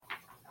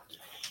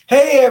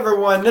Hey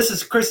everyone, this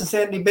is Chris and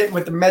Sandy Benton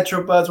with the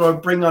Metro Buzz, where I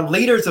bring on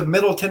leaders of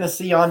Middle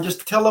Tennessee on just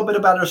to tell a little bit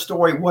about their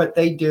story, what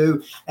they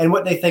do, and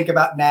what they think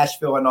about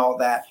Nashville and all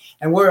that.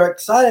 And we're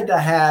excited to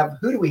have,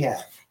 who do we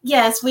have?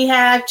 Yes, we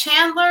have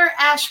Chandler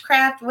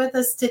Ashcraft with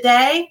us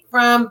today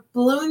from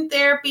Balloon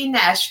Therapy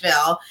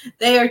Nashville.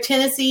 They are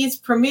Tennessee's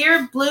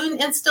premier balloon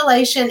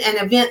installation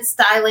and event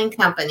styling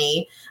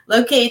company.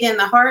 Located in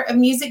the heart of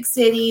Music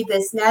City,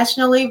 this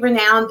nationally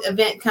renowned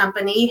event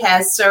company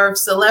has served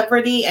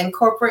celebrity and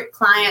corporate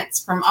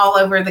clients from all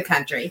over the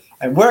country.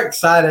 And we're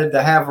excited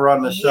to have her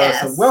on the show.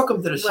 Yes. So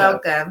welcome to the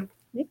show. Welcome.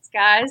 Thanks,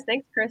 guys.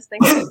 Thanks, Chris.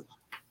 Thanks.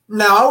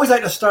 Now, I always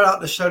like to start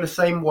out the show the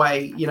same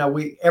way. You know,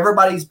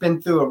 everybody's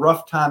been through a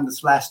rough time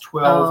this last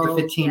 12 to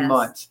 15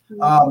 months.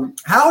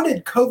 How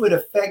did COVID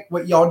affect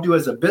what y'all do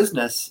as a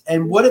business?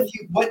 And what have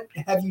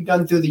you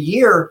done through the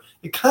year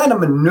to kind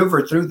of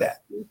maneuver through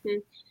that? Mm-hmm.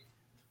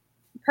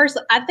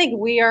 Personally, I think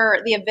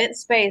the event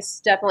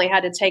space definitely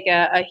had to take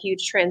a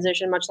huge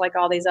transition, much like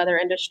all these other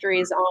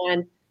industries,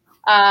 on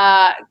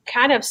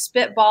kind of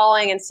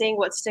spitballing and seeing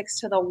what sticks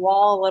to the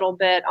wall a little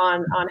bit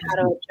on how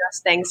to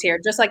adjust things here,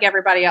 just like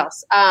everybody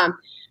else.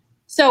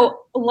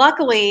 So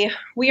luckily,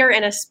 we are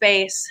in a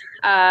space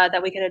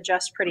that we can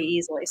adjust pretty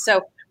easily.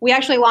 So we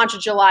actually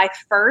launched July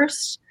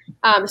 1st.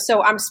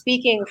 So I'm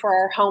speaking for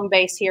our home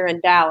base here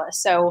in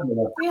Dallas. So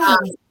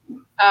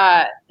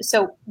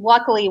so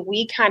luckily,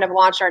 we kind of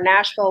launched our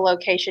Nashville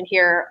location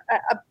here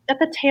at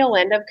the tail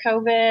end of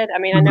COVID. I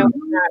mean, I know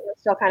we're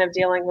still kind of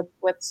dealing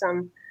with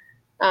some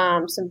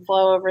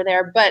flow over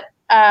there, but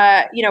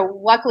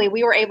luckily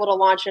we were able to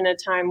launch in a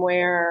time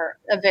where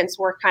events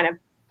were kind of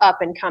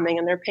up and coming,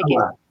 and they're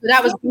picking up. So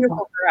that was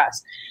beautiful for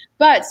us.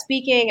 But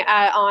speaking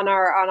on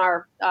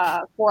our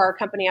for our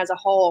company as a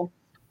whole,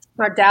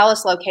 our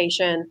Dallas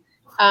location,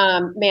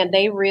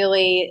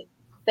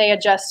 they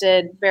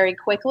adjusted very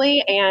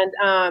quickly, and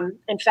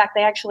in fact,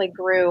 they actually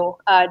grew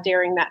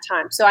during that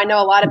time. So I know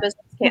a lot of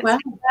business can't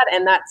see that,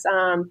 and that's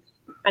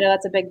I know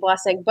that's a big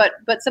blessing. But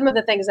some of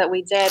the things that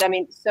we did, I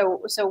mean, so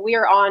we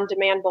are on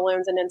demand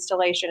balloons and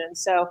installation, and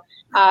so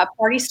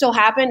parties still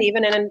happened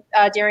even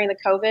during the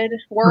COVID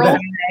world.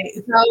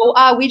 Right.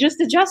 So we just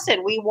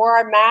adjusted. We wore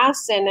our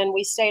masks, and then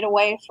we stayed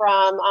away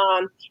from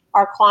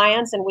our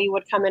clients, and we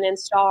would come and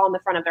install on the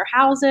front of their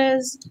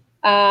houses.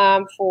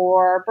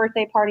 For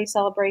birthday party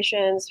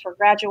celebrations, for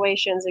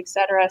graduations,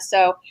 etc.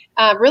 So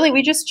really,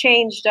 we just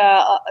changed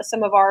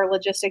some of our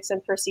logistics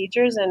and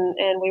procedures,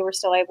 and we were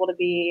still able to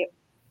be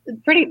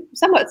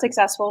somewhat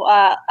successful.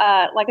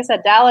 Like I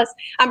said, Dallas,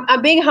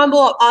 I'm being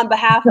humble on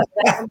behalf of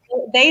them.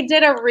 They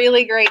did a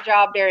really great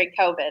job during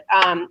COVID.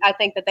 I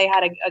think that they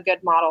had a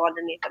good model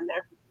underneath them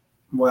there.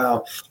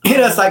 Wow.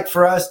 It's like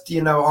for us,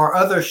 our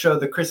other show,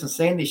 the Chris and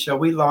Sandy show,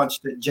 we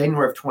launched in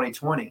January of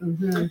 2020.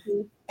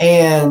 Mm-hmm.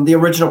 And the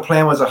original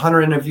plan was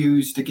 100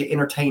 interviews to get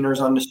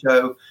entertainers on the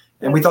show.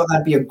 And we thought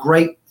that'd be a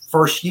great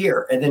first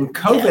year. And then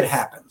COVID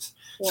happens.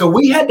 Yeah. So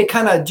we had to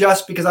kind of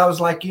adjust, because I was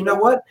like, you know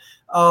what?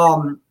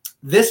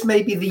 This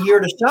may be the year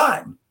to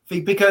shine,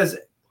 because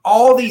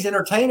all these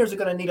entertainers are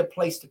going to need a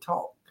place to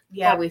talk.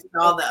 Yeah, we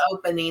saw the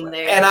opening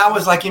there. And I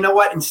was like, you know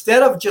what?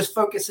 Instead of just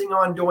focusing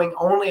on doing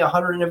only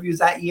 100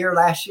 interviews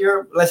last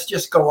year, let's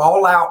just go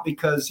all out,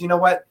 because you know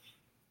what?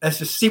 Let's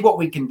just see what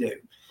we can do.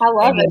 I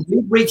love it.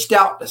 We reached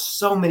out to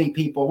so many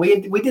people.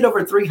 We did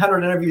over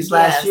 300 interviews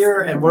last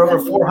year, and we're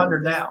over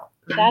 400 now.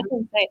 That's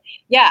insane.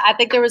 Yeah, I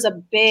think there was a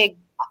big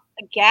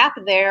gap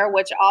there,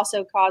 which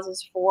also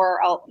causes for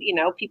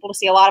people to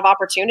see a lot of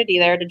opportunity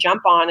there to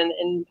jump on,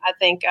 and I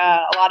think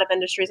a lot of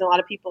industries and a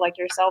lot of people like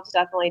yourselves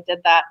definitely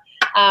did that.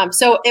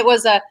 So it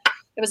was a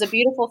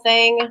beautiful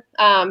thing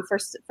for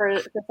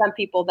some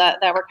people that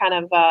were kind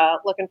of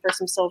looking for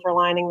some silver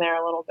lining there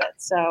a little bit.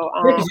 So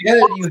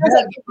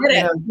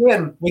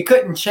again, we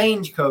couldn't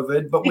change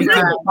COVID, but we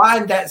can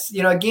find that,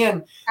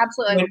 again,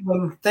 absolutely.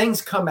 When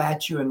things come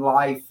at you in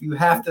life, you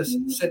have to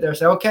sit there and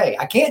say, okay,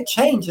 I can't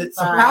change it.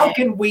 So how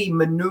can we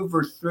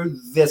maneuver through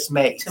this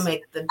maze to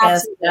make the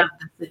best of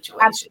the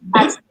situation?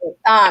 Absolutely.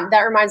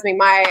 That reminds me,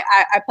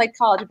 I played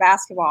college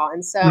basketball,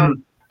 and so.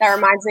 That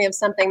reminds me of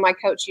something my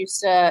coach used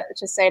to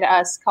say to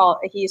us.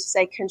 He used to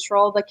say,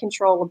 "Control the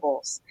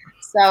controllables."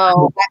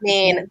 So, I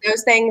mean,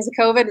 those things,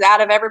 COVID is out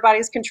of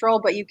everybody's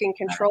control, but you can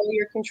control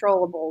your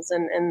controllables,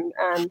 and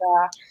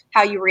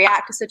how you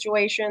react to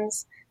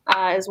situations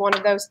is one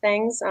of those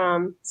things.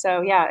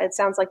 So, yeah, it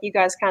sounds like you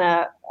guys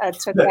kind of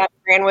took that and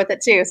ran with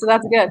it too. So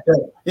that's good.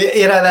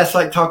 That's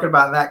like talking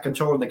about that,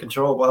 controlling the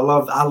controllable.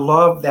 I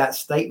love that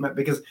statement,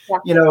 because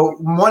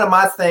one of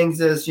my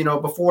things is,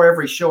 before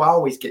every show, I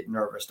always get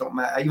nervous. Don't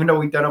matter, even though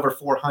we've done over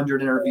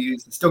 400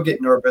 interviews, I still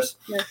get nervous,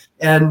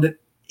 and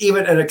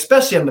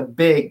especially on the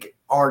big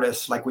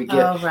artists like we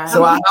get. Right.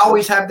 So I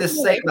always have this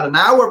statement an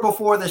hour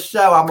before the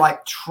show. I'm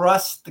like,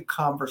 trust the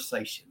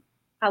conversation.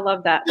 I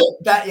love that.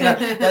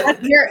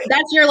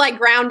 That's your like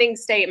grounding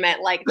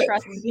statement, like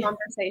trust the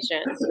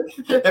conversation.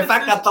 In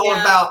fact, I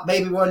thought about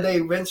maybe one day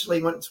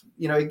eventually, once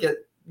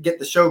get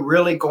the show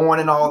really going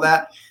and all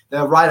that,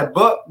 they'll write a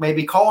book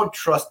maybe called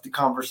Trust the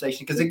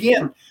Conversation. Because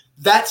again,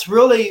 that's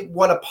really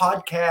what a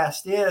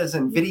podcast is,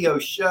 and video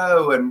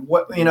show, and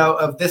what,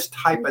 of this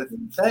type of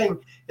thing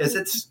is,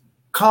 it's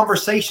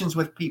conversations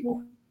with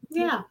people.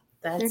 Yeah,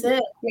 that's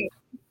it.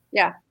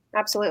 Yeah,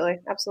 absolutely.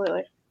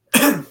 Absolutely.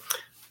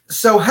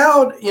 So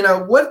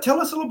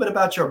tell us a little bit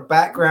about your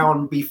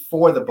background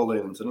before the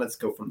balloons, and let's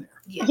go from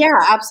there. Yeah,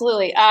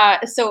 absolutely.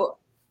 So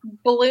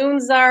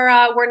balloons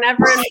were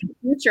never in the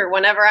future.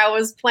 Whenever I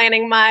was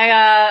planning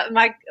my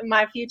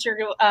my future,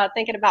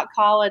 thinking about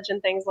college and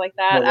things like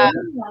that.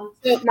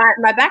 So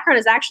my background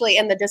is actually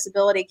in the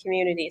disability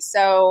community.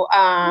 So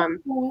my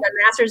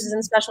master's is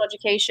in special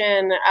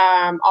education.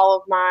 All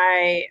of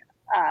my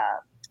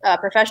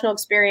professional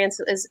experience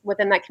is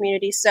within that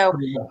community. So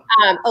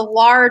a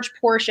large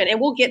portion, and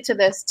we'll get to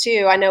this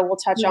too. I know we'll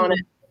touch on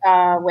it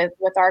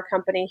with our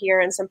company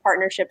here and some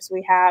partnerships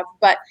we have.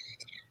 But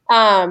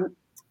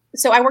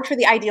so I worked for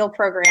the IDEAL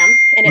program,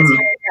 and it's here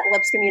at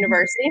Lipscomb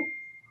University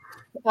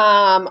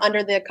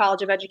under the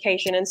College of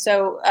Education. And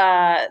so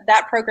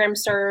that program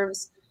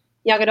serves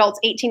young adults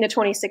 18 to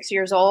 26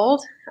 years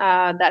old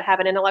that have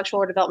an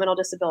intellectual or developmental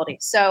disability.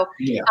 So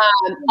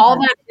all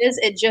that is,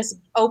 it just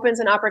opens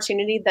an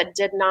opportunity that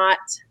did not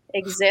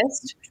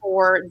exist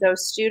for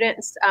those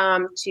students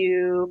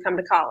to come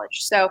to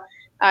college. So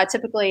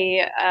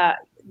typically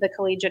the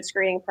collegiate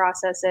screening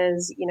process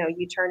is,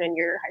 you turn in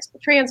your high school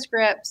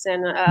transcripts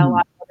and a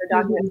lot of other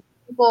documents for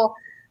people.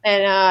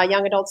 And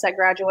young adults that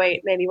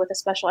graduate maybe with a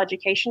special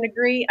education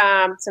degree,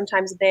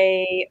 sometimes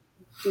they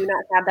do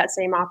not have that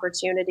same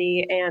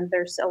opportunity, and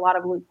there's a lot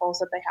of loopholes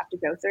that they have to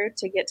go through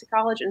to get to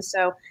college. And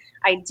so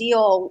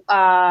IDEAL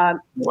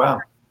IDEAL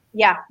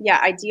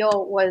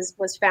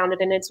was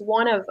founded, and it's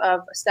one of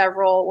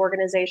several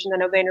organizations. I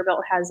know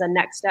Vanderbilt has a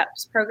Next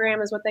Steps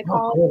program is what they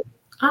call it.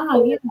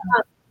 Oh,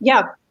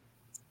 yeah.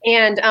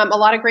 And a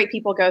lot of great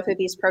people go through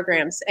these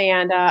programs,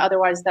 and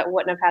otherwise that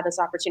wouldn't have had this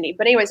opportunity.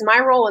 But anyways, my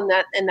role in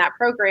that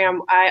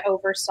program, I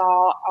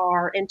oversaw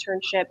our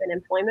internship and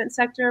employment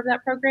sector of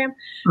that program.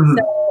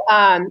 So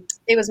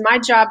it was my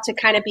job to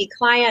kind of be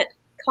client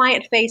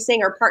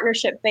facing or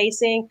partnership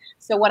facing.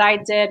 So what I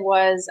did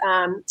was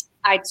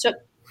I took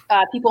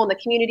people in the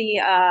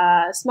community,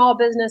 small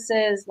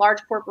businesses,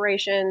 large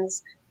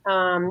corporations,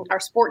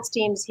 our sports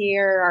teams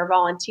here, our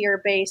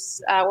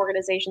volunteer-based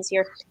organizations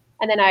here.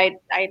 And then I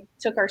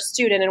took our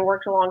student and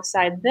worked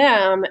alongside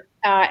them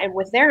and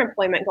with their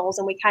employment goals,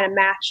 and we kind of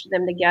matched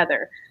them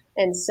together.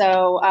 And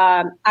so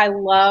I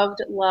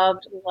loved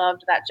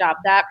that job.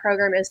 That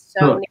program is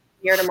so near and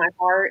dear to my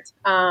heart.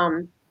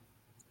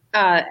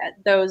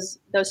 Those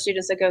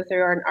students that go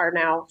through are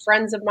now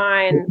friends of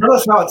mine. Tell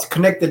us how it's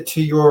connected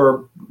to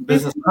your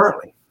business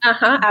currently.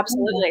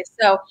 Absolutely.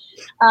 So,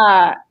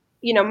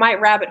 might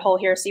rabbit hole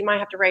here, so you might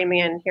have to rein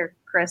me in here,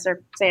 Chris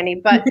or Sandy.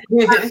 But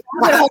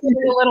a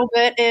little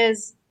bit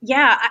is,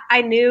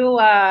 I knew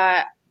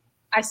I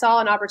saw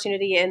an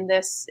opportunity in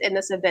this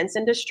events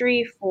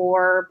industry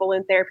for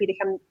balloon therapy to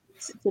come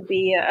to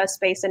be a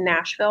space in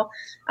Nashville.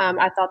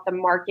 I thought the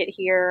market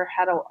here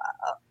had a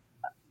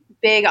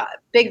big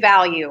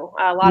value,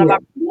 a lot of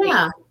opportunity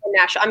in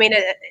Nashville. I mean,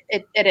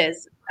 it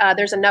is.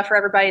 There's enough for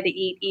everybody to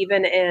eat,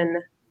 even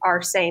in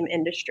our same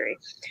industry.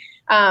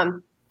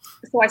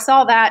 So I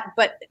saw that,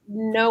 but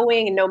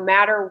knowing no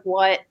matter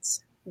what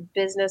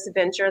business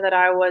venture that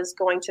I was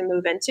going to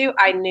move into,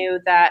 I knew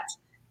that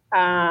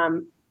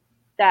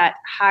that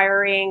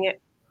hiring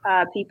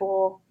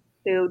people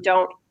who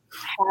don't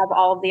have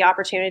all of the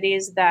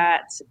opportunities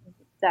that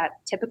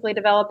typically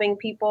developing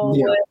people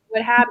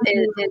would have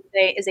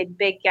is a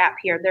big gap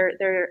here.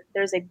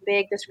 There's a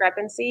big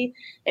discrepancy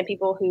in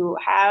people who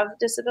have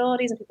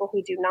disabilities and people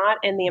who do not,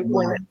 and the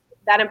employment.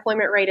 That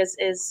employment rate is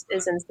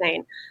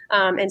insane.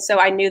 And so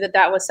I knew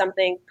that was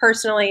something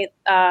personally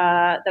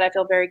that I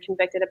feel very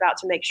convicted about,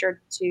 to make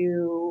sure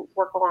to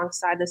work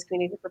alongside this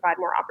community to provide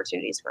more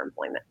opportunities for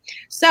employment.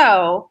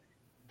 So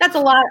that's a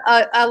lot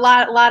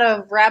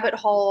of rabbit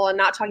hole and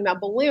not talking about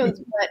balloons,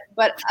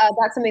 but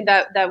that's something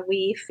that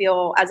we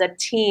feel as a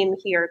team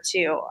here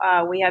too.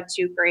 We have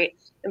two great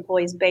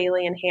employees,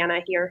 Bailey and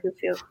Hannah here, who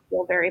feel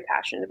very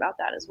passionate about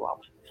that as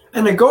well.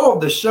 And the goal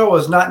of the show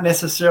is not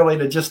necessarily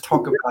to just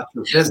talk about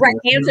your business. Right,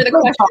 answer the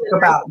question. Talk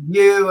about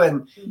you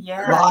and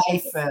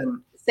life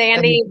and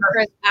Sandy.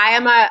 Chris,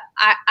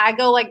 I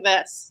go like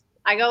this.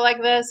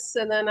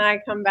 And then I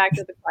come back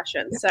to the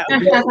question. So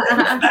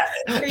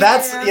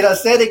that's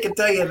Sandy can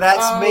tell you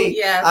that's me.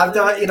 Yes, I've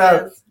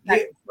done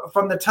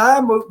from the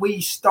time we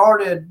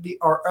started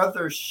our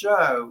other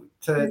show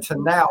to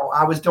now.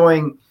 I was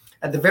doing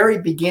at the very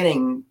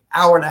beginning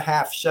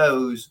 1.5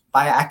 shows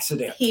by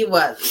accident. He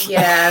was,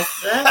 yes.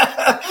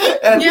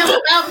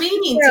 Without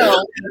meaning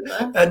to.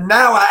 And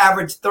now I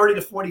average 30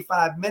 to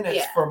 45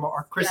 minutes from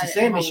our Chris and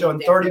Sandy show, and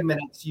 30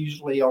 minutes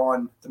usually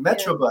on the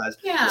Metro Buzz.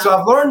 Yeah. So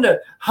I've learned to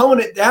hone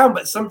it down,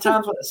 but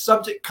sometimes when the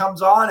subject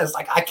comes on, it's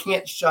like I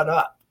can't shut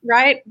up.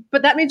 Right.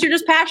 But that means you're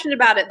just passionate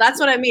about it. That's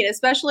what I mean.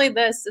 Especially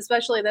this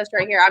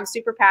right here. I'm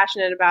super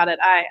passionate about it.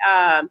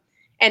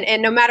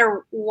 And no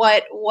matter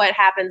what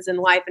happens in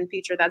life and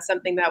future, that's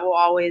something that will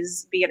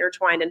always be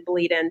intertwined and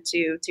bleed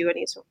into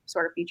any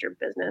sort of future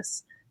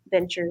business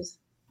ventures.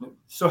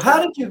 So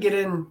how did you get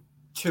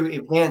into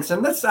events?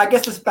 And let's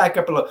back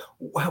up a little.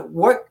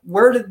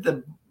 Where did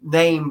the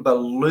name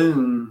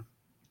Balloon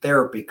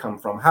Therapy come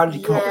from? How did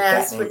you come up with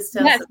that name?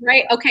 Yes,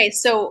 right. Okay,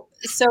 so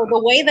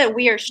the way that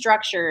we are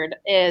structured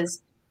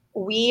is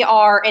we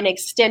are an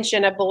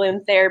extension of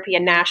Balloon Therapy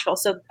in Nashville.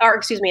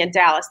 In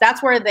Dallas.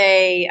 That's where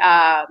they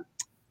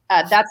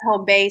that's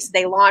home base.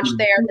 They launched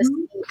there.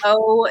 The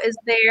CEO is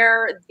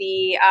there.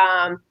 The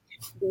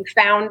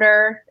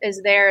founder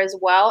is there as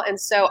well. And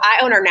so I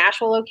own our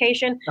Nashville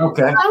location.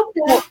 Okay. So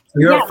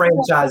you're a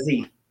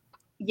franchisee.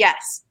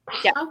 Yes.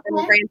 Yeah. I'm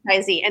a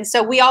franchisee. And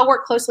so we all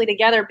work closely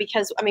together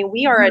because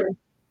we are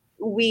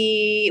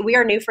we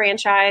are a new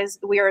franchise.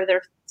 We are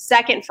their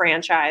second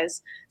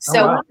franchise.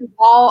 So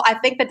I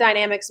think the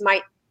dynamics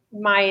might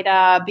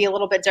be a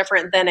little bit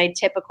different than a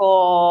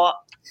typical,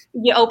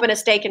 you open a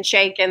Steak and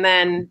Shake and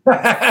then, you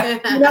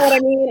know what I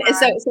mean? Right.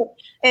 So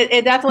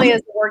it definitely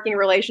is a working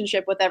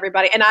relationship with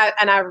everybody. And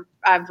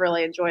I've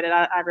really enjoyed it.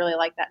 I really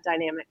like that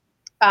dynamic.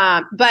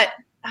 But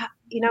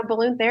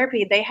Balloon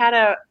Therapy, they had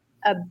a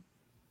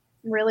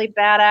really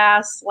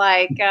badass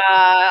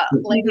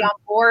lady on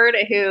board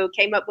who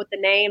came up with the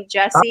name,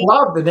 Jessie. I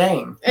love the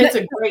name. It's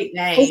a great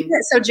name.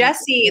 So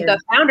Jessie, the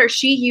founder,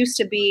 she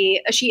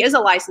is a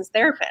licensed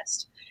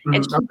therapist.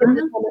 And she did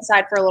this on the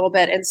side for a little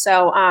bit. And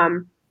so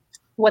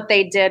what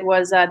they did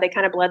was they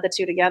kind of bled the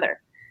two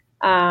together.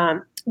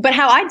 But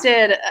how I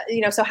did,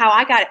 how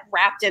I got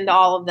wrapped into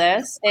all of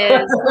this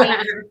is,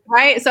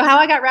 right? So how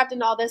I got wrapped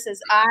into all this is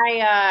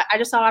I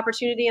just saw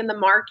opportunity in the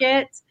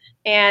market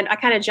and I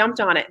kind of jumped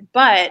on it.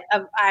 But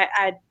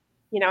I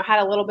had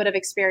a little bit of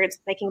experience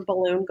making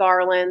balloon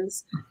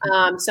garlands.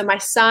 So my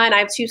son, I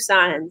have two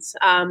sons.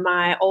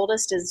 My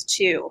oldest is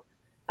 2.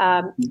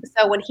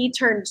 So when he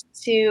turned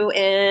 2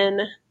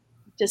 in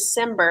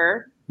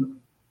December,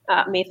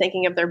 me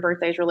thinking of their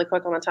birthdays really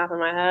quick on the top of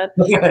my head.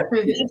 He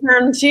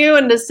turned 2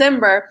 in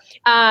December.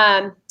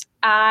 I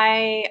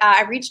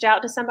reached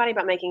out to somebody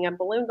about making a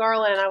balloon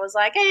garland, and I was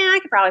like, I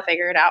could probably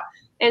figure it out.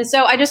 And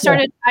so I just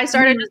started just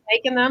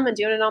making them and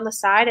doing it on the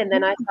side. And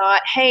then I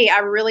thought, hey, I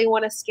really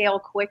want to scale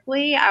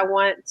quickly. I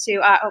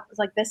was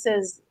like, this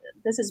is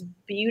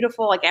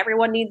beautiful. Like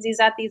everyone needs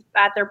these at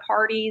their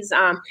parties.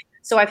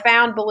 So I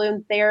found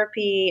Balloon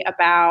Therapy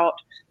about,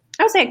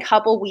 I would say, a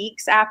couple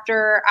weeks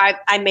after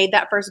I made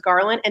that first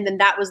garland, and then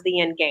that was the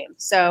end game.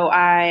 So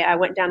I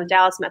went down to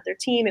Dallas, met their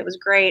team. It was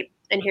great,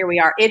 and here we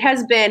are. It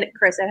has been,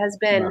 Chris,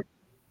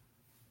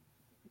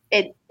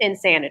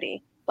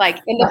 insanity.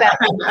 Like in the best.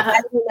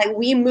 Like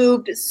we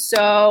moved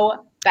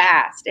so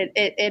fast. I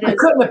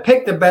couldn't have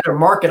picked a better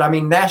market. I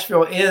mean,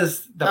 Nashville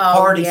is the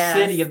party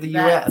city of the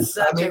U.S.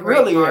 I mean, it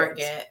really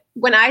is.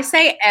 When I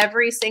say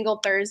every single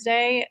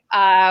Thursday,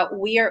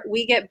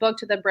 we get booked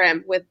to the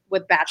brim with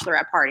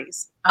bachelorette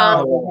parties. I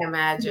can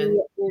imagine.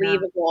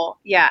 Unbelievable.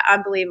 Yeah,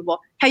 unbelievable.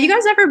 Have you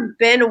guys ever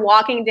been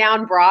walking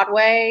down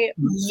Broadway?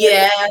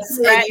 Yes.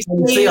 Right?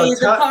 And you see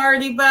the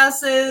party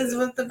buses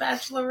with the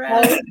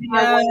bachelorette.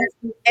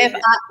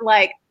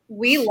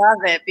 We love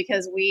it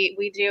because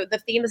we do. The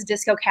theme is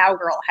disco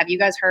cowgirl. Have you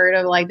guys heard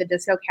of the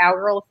disco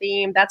cowgirl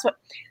theme? Oh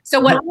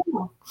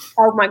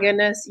my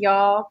goodness,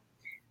 y'all.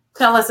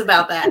 Tell us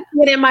about that. I see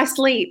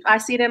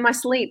it in my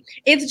sleep.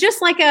 It's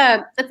just like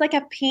a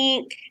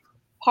pink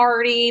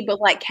party, but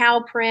like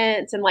cow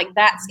prints and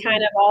that's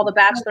kind of all the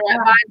bachelorette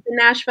vibes in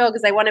Nashville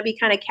because they want to be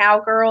kind of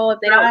cowgirl if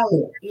they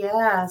don't.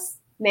 Yes,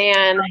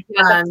 man.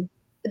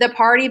 The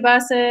party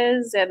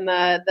buses and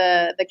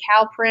the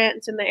cow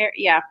prints in the air.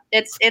 Yeah,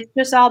 it's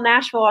just all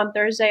Nashville on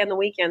Thursday and the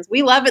weekends.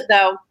 We love it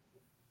though.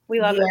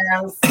 We love it.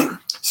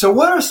 So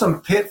what are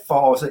some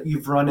pitfalls that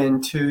you've run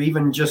into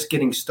even just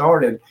getting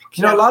started?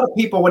 A lot of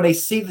people, when they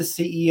see the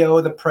CEO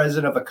or the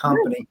president of a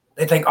company,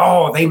 they think,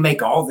 oh, they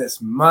make all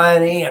this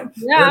money and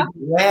they're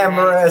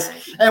glamorous.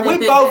 And we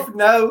both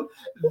know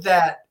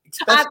that.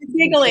 I'm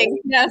giggling.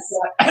 Yes.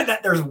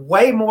 That there's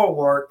way more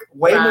work,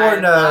 way more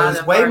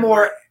no's, way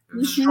more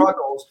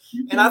struggles.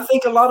 And I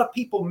think a lot of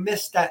people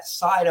miss that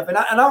side of it. And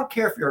I don't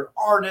care if you're an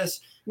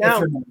artist, if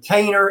you're a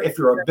maintainer, if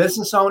you're a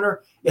business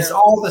owner, it's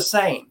all the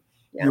same.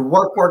 Yeah. You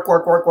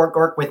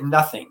work with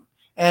nothing.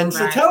 And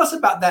so tell us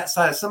about that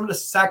side, some of the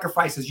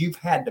sacrifices you've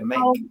had to make.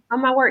 Oh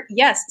my word.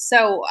 Yes.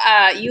 So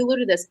you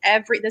alluded to this.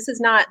 This is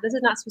not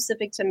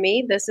specific to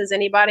me. This is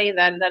anybody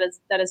that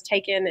has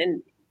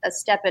taken a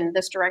step in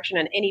this direction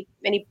in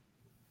any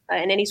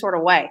sort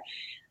of way.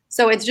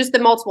 So it's just the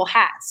multiple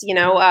hats,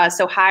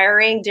 so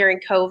hiring during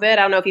COVID, I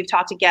don't know if you've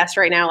talked to guests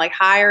right now,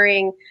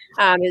 hiring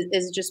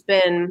is just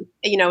been,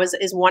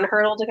 is one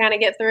hurdle to kind of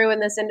get through in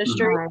this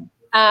industry. Mm-hmm.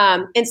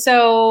 And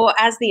so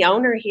as the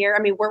owner here,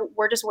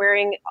 we're just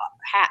wearing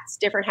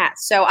different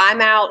hats. So I'm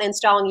out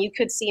installing. You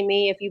could see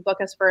me if you book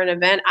us for an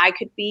event. I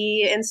could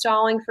be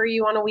installing for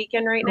you on a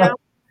weekend right now.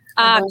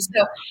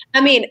 So,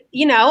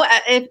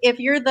 if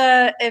you're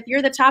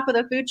the top of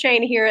the food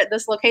chain here at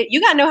this location, you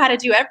got to know how to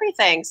do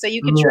everything. So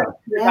you can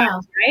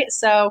right?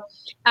 So,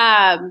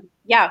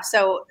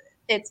 so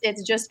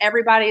it's just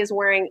everybody is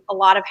wearing a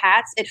lot of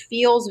hats. It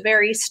feels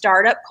very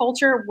startup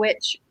culture,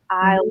 which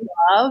I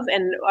love,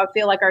 and I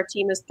feel like our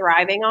team is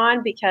thriving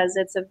on, because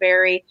it's a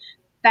very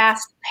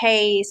fast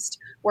paced,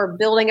 we're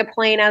building a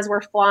plane as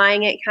we're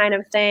flying it kind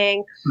of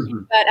thing.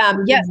 But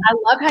yes, I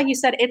love how you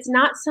said it's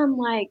not some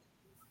like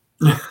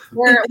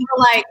we're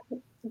like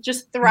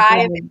just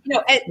thrive,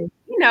 And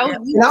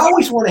I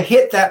always want to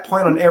hit that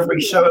point on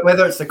every show,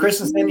 whether it's the Chris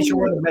and Sandy show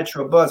or the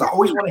Metro Buzz. I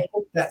always want to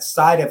hit that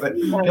side of it.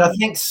 And I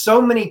think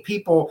so many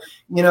people,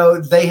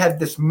 they have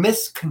this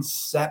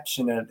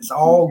misconception and it's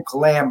all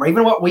glamour.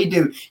 Even what we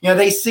do,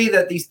 they see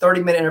that these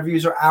 30-minute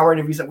interviews or hour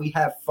interviews that we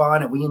have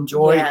fun and we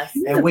enjoy,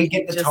 and we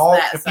get to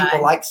talk to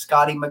people like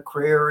Scotty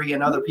McCreary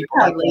and other people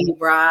like Lee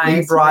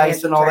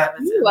Bryce and all that.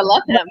 Ooh, I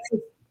love them.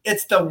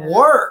 It's the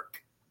work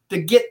to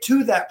get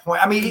to that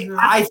point. I mean,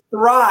 I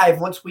thrive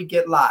once we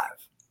get live.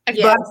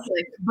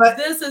 But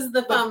this is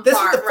the fun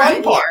part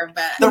right here.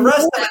 But the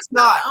rest of it's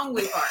not. The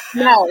only part.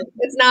 No,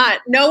 it's not.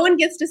 No one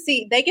gets to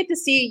see. They get to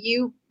see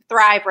you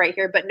thrive right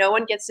here, but no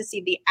one gets to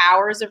see the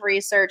hours of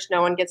research.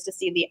 No one gets to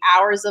see the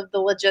hours of the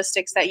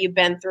logistics that you've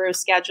been through,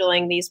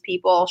 scheduling these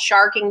people,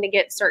 sharking to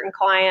get certain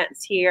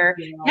clients here.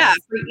 Yeah,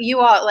 for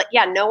you all,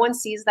 no one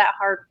sees that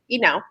hard,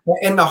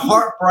 And the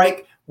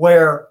heartbreak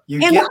where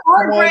you and get the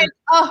heartbreak.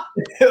 Oh,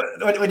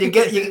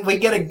 when we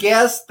get a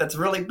guest that's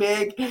really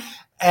big,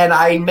 and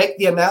I make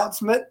the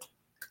announcement,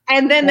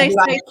 and then they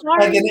say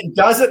sorry, and then it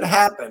doesn't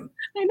happen.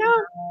 I know.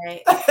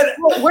 Right.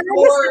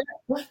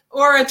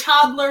 or a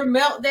toddler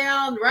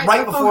meltdown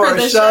right before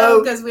the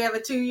show because we have a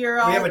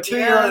 2-year-old. We have a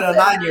 2-year-old and a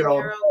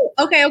 9-year-old.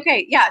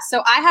 Okay. Yeah.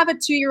 So I have a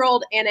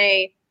 2-year-old and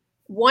a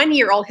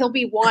 1-year-old. He'll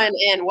be 1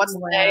 in what's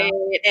the day?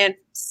 In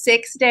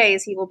 6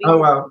 days he will be. Oh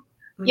wow.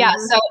 Yeah.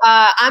 So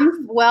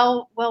I'm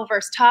well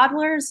versed.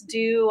 Toddlers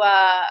do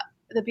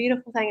the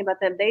beautiful thing about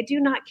them, they do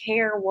not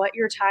care what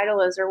your title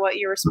is or what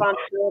your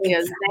responsibility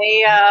is.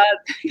 They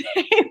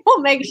will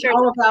make sure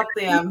all about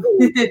them,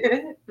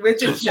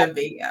 which it should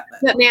be. Yeah,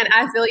 but man,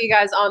 I feel you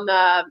guys on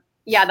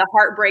the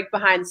heartbreak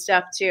behind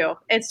stuff too.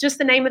 It's just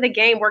the name of the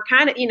game. We're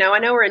kind of, I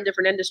know we're in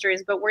different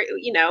industries, but we're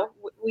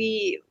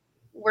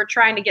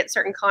trying to get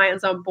certain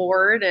clients on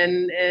board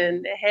and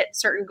hit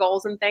certain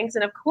goals and things.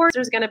 And of course,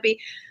 there's going to be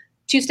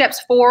 2 steps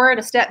forward,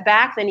 a step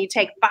back, then you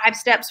take 5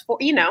 steps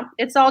forward.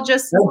 It's all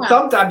just. Well,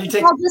 sometimes you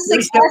take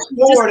 3 steps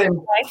forward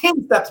and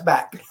 10 steps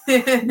back.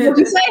 What'd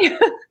you say?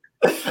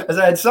 I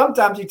said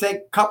sometimes you take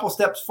a couple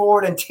steps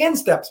forward and 10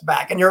 steps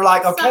back, and you're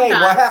like, okay,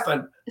 what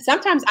happened?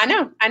 Sometimes I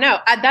know.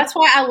 That's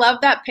why I love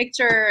that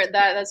picture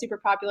that's super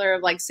popular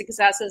of like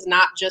success is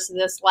not just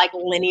this like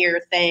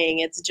linear thing.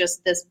 It's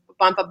just this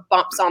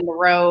bumps on the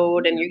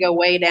road, and you go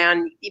way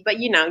down.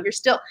 But you're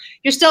still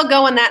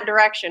going that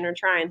direction or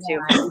trying to.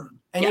 Yeah.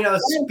 And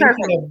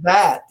speaking of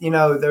that,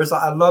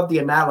 I love the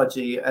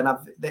analogy, and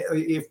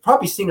you've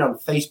probably seen it on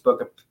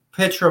Facebook, a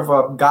picture of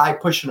a guy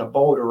pushing a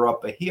boulder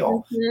up a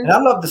hill. Mm-hmm. And I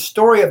love the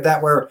story of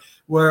that,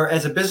 where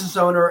as a business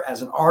owner,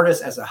 as an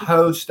artist, as a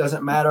host,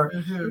 doesn't matter.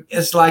 Mm-hmm.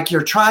 It's like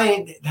you're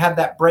trying to have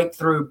that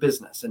breakthrough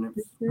business, and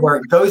where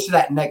it goes to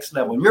that next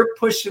level. And you're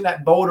pushing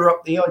that boulder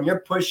up the hill, and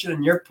you're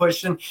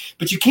pushing,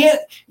 but you can't.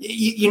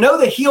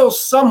 The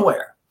hill's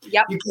somewhere.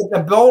 Yep.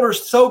 The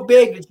boulder's so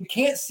big that you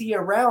can't see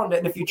around it.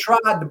 And if you tried,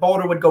 the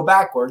boulder would go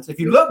backwards. If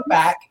you look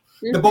back,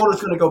 the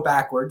boulder's going to go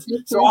backwards.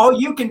 So all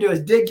you can do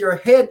is dig your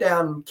head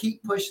down and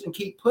keep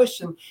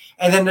pushing.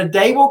 And then the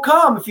day will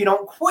come, if you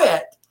don't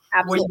quit,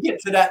 where you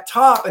get to that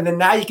top. And then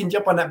now you can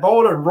jump on that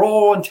boulder and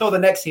roll until the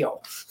next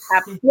hill.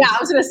 Yeah, I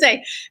was going to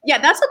say,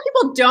 that's what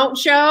people don't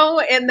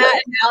show in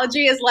that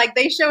analogy is like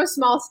they show a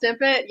small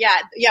snippet.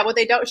 Yeah. What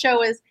they don't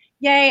show is,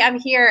 yay, I'm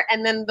here.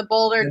 And then the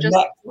boulder and then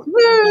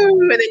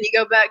you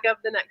go back up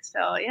the next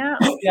hill. Yeah.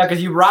 Yeah,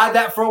 because you ride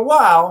that for a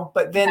while,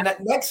 but then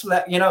that next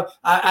level,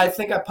 I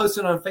think I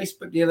posted on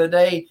Facebook the other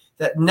day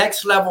that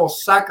next level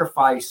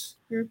sacrifice.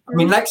 Mm-hmm. I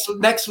mean,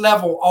 next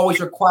level always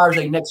requires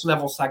a next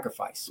level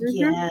sacrifice.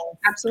 Mm-hmm. Yeah,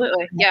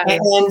 absolutely. Yeah.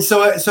 And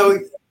so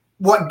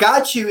what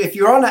got you, if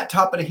you're on that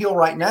top of the hill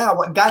right now,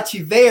 what got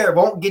you there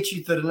won't get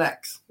you to the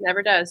next.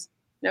 Never does.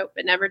 Nope,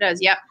 it never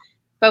does. Yep.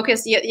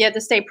 Focus. You have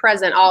to stay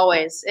present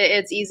always.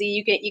 It's easy.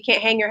 You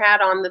can't hang your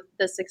hat on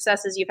the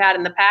successes you've had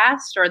in the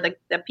past or the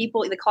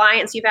people, the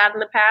clients you've had in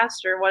the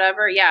past or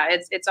whatever. Yeah,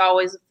 it's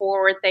always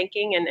forward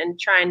thinking and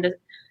trying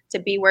to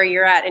be where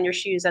you're at in your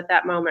shoes at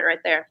that moment right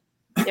there.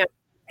 Yeah.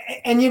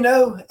 And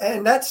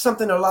and that's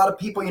something a lot of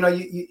people,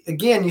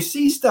 you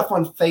see stuff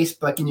on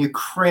Facebook and you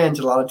cringe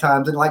a lot of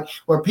times, and like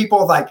where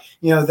people that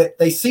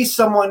they see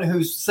someone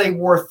who's say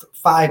worth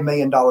 $5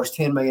 million,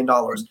 $10 million,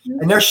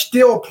 and they're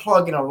still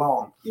plugging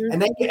along,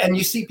 and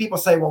you see people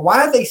say, well, why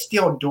are they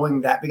still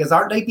doing that? Because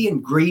aren't they being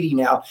greedy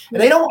now?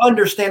 And they don't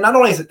understand. Not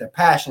only is it their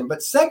passion,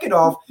 but second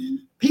off,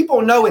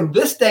 people know in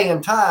this day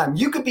and time,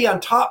 you could be on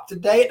top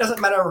today. It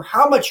doesn't matter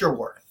how much you're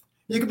worth.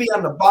 You could be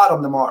on the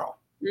bottom tomorrow.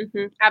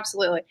 Mm-hmm.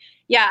 Absolutely.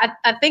 Yeah.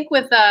 I think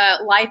with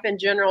life in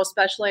general,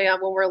 especially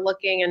when we're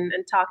looking and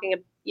talking,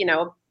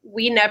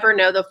 we never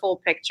know the full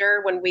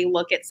picture when we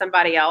look at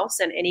somebody else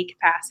in any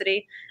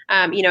capacity,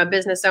 a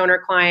business owner,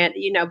 client,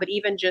 but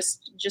even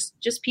just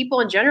people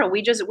in general.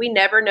 We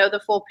never know the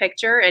full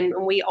picture,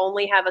 and we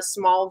only have a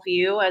small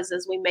view as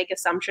we make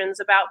assumptions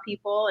about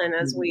people, and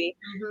as we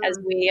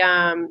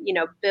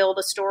build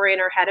a story in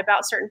our head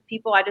about certain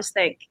people. I just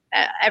think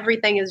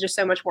everything is just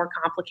so much more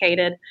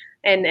complicated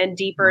and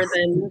deeper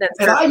than.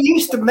 And I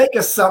used to make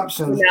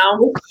assumptions.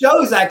 These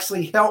shows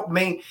actually helped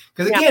me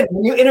because again,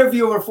 when you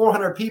interview over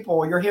 400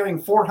 people, you're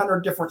hearing 400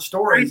 different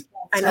stories,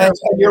 and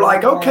you're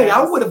like, okay,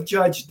 I would have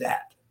judged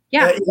that.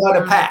 Yeah, you got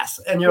to pass,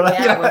 and you're like,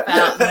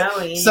 without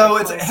knowing. So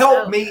it's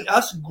helped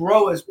us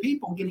grow as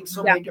people, getting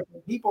so many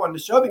different people on the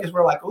show because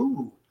we're like,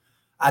 ooh,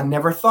 I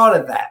never thought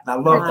of that, and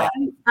I love that.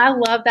 I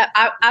love that.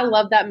 I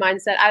love that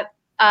mindset.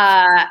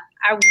 I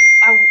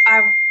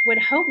would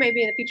hope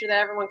maybe in the future that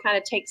everyone kind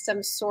of takes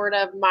some sort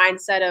of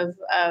mindset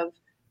of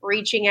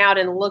reaching out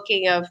and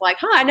looking of like,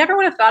 I never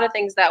would have thought of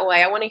things that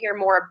way. I want to hear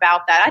more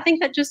about that. I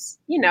think that just,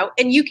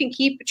 and you can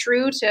keep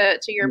true to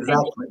your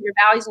opinion, your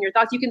values and your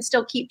thoughts. You can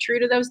still keep true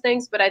to those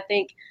things, but I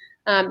think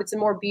it's a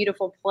more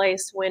beautiful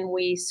place when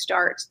we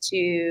start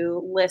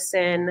to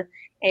listen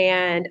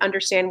and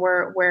understand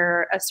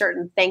where a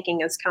certain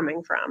thinking is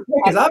coming from.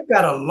 Because I've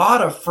got a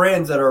lot of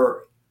friends that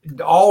are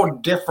all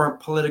different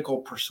political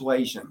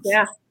persuasions.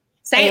 Yeah.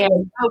 Same.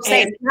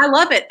 Same. And I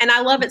love it. And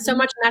I love it so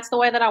much. And that's the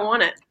way that I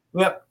want it.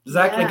 Yep,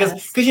 exactly.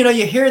 Because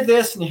you hear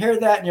this and you hear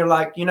that and you're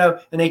like, and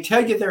they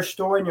tell you their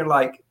story and you're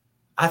like,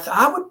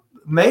 I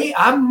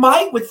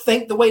might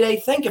think the way they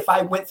think if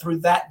I went through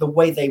that the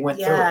way they went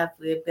through it. Yeah,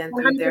 we've been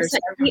through theirs.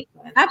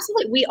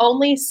 Absolutely. We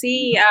only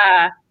see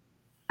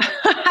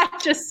I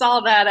just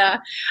saw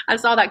that I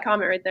saw that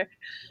comment right there.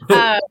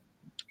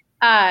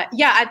 I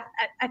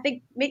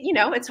think,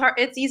 it's hard.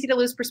 It's easy to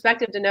lose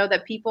perspective to know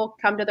that people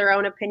come to their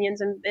own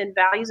opinions and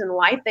values in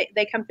life.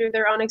 They come through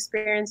their own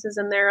experiences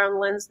and their own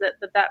lens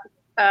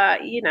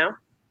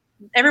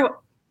everyone,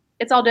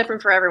 it's all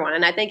different for everyone.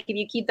 And I think if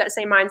you keep that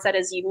same mindset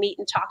as you meet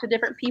and talk to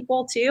different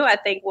people too, I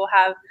think we'll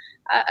have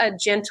a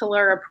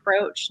gentler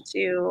approach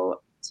to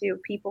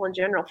people in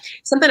general.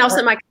 Something else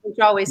that my coach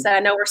always said, I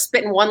know we're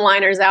spitting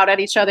one-liners out at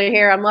each other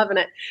here. I'm loving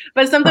it.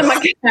 But something my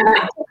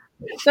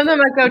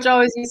coach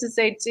always used to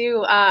say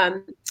too,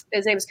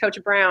 his name is Coach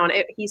Brown.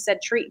 He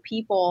said, treat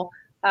people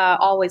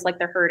always like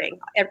they're hurting.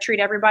 Treat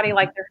everybody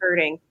like they're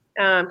hurting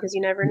because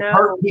you never know.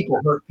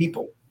 Hurt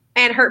people.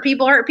 And hurt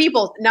people.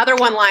 Another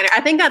one-liner. I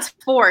think that's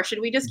 4.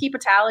 Should we just keep a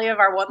tally of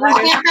our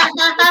one-liners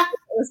at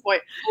this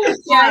point?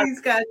 Yeah,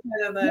 he's got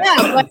kind of that.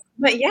 Yeah, but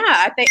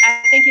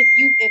I think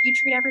if you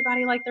treat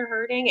everybody like they're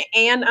hurting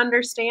and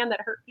understand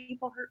that hurt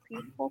people,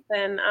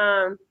 then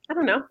I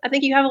don't know. I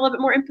think you have a little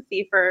bit more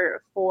empathy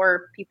for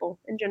people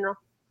in general.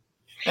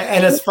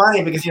 And it's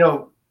funny because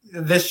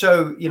this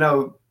show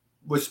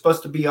was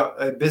supposed to be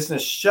a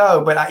business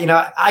show, but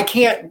I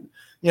can't.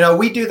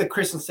 We do the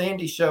Chris and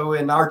Sandy show,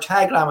 and our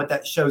tagline with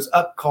that show's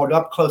called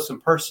Up Close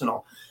and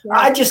Personal. Yeah.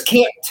 I just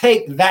can't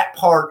take that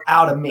part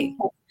out of me.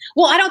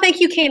 Well, I don't think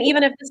you can,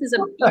 even if this is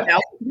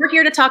we're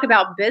here to talk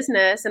about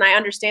business, and I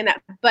understand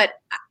that. But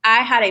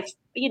I had I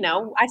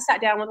sat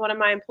down with one of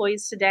my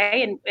employees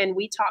today, and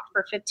we talked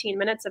for 15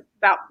 minutes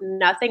about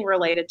nothing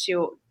related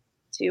to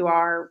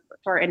our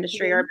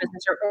industry or our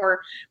business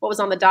or what was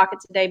on the docket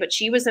today, but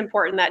she was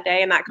important that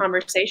day, and that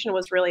conversation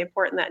was really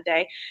important that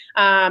day.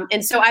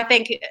 And so I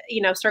think,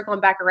 circling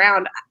back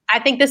around, I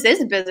think this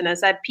is business,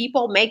 that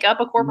people make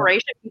up a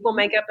corporation, people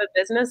make up a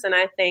business, and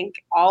I think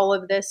all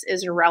of this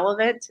is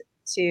relevant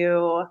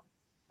to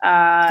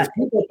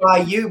people buy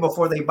you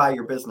before they buy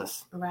your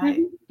business. Right.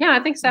 Mm-hmm. Yeah,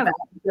 I think so.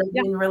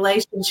 In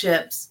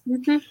relationships.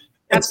 Mm-hmm.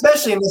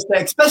 Especially in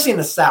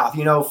the South,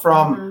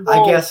 from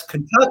I guess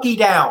Kentucky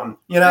down,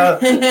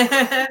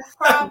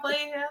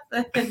 Probably.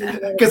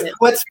 Because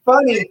what's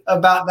funny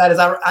about that is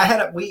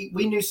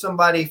we knew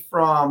somebody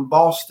from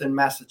Boston,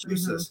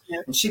 Massachusetts,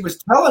 and she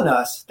was telling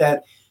us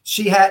that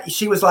she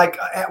was like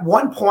at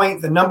one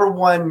point the number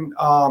one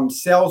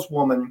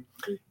saleswoman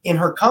in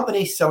her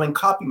company selling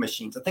copy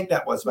machines. I think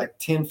that was like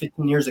 10,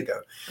 15 years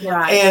ago.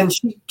 Right. And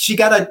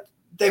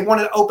they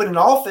wanted to open an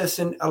office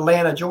in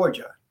Atlanta,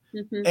 Georgia.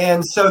 Mm-hmm.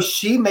 And so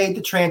she made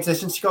the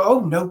transition. She goes,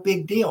 oh, no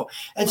big deal.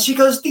 And she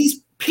goes,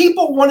 these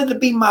people wanted to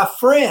be my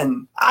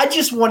friend. I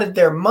just wanted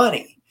their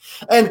money.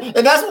 And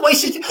that's the way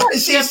she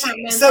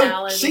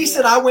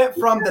said, I went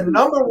from the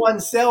number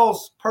one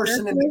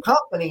salesperson in the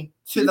company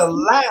to the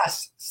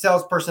last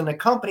salesperson in the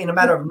company in a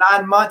matter of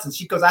 9 months. And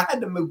she goes, I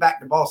had to move back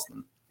to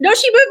Boston. No,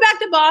 she moved back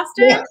to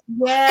Boston.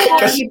 Yeah.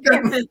 Because she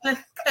couldn't.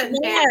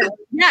 Yeah.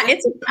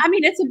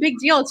 It's a big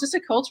deal. It's just a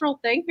cultural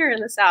thing here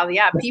in the South.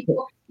 Yeah.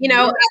 People,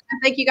 I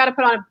think you got to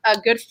put on a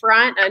good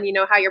front, and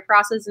how your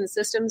process and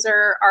systems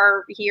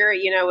are here.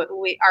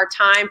 Our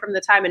time from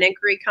the time an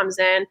inquiry comes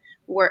in,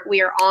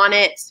 we are on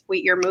it.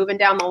 You're moving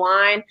down the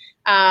line.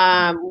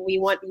 We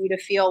want you to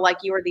feel like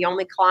you are the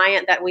only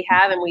client that we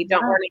have, and we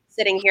don't want you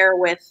sitting here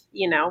with,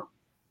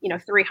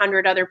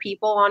 300 other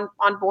people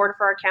on board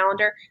for our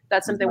calendar.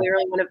 That's something we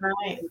really want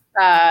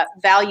to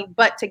value.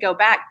 But to go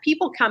back,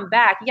 people come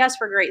back, yes,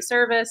 for great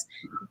service,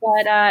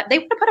 but they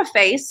want to put a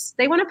face.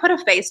 They want to put a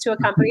face to a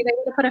company. They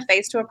want to put a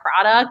face to a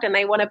product, and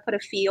they want to put a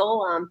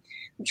feel. I'm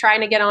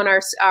trying to get on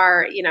our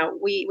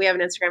we have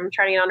an Instagram. I'm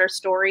trying to get on our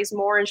stories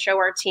more and show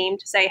our team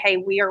to say, hey,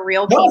 we are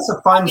real people. Tell us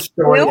a fun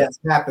story that's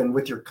happened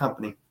with your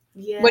company.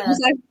 Yeah. What did you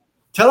say?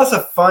 Tell us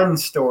a fun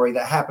story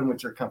that happened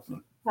with your company.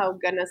 Oh,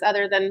 goodness.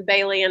 Other than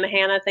Bailey and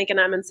Hannah thinking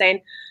I'm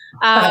insane.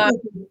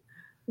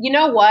 You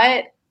know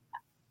what?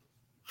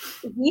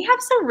 We have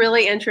some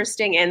really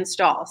interesting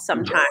installs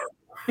sometimes.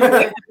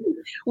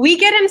 We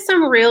get in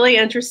some really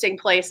interesting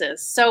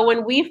places. So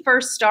when we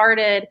first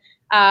started,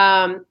 we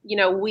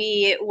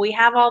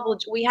have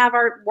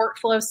our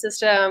workflow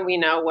system,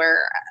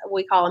 where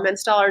we call them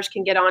installers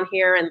can get on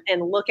here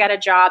and look at a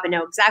job and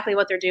know exactly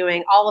what they're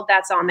doing. All of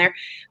that's on there.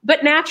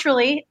 But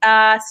naturally,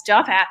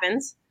 stuff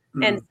happens.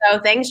 And so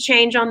things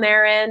change on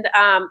their end.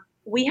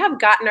 We have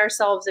gotten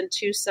ourselves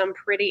into some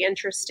pretty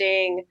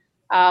interesting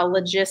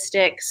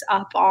logistics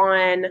up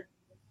on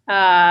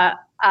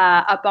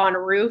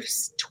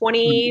roofs,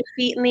 20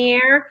 feet in the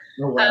air,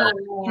 Oh, wow.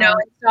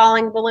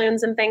 Installing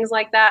balloons and things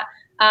like that.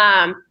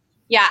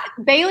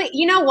 Bailey,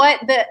 you know what?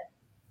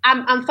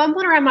 I'm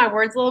fumbling around my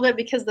words a little bit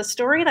because the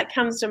story that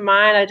comes to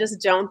mind, I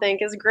just don't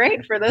think is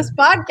great for this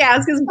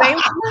podcast because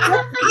Bailey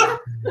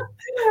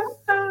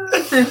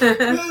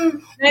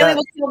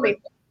will kill me.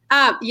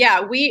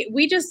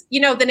 We just,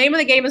 the name of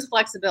the game is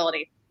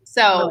flexibility.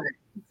 So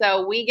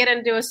we get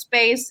into a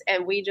space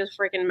and we just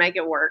freaking make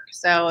it work.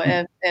 So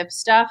if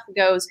stuff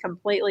goes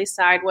completely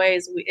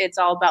sideways, it's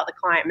all about the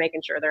client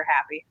making sure they're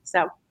happy.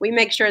 So we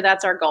make sure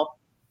that's our goal.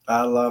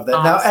 I love that.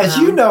 Awesome. Now, as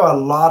you know, a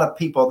lot of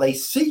people, they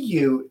see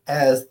you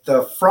as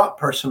the front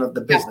person of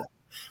the business.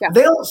 Yeah.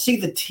 They don't see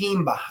the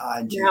team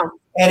behind you. No.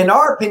 And in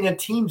our opinion,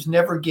 teams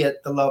never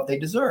get the love they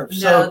deserve.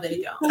 So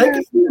they don't. Take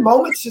a few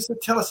moments just to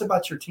tell us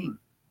about your team.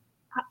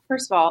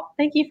 First of all,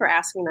 thank you for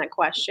asking that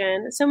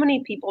question. So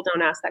many people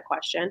don't ask that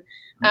question.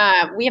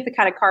 We have to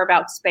kind of carve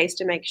out space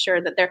to make sure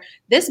that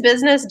this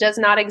business does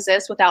not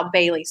exist without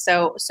Bailey.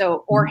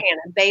 Or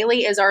Hannah.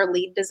 Bailey is our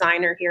lead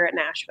designer here at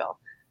Nashville,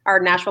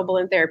 our Nashville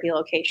Balloon Therapy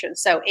location.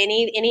 So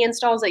any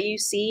installs that you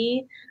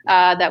see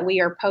that we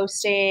are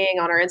posting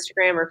on our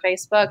Instagram or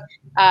Facebook,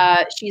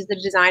 she's the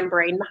design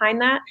brain behind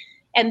that.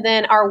 And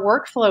then our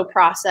workflow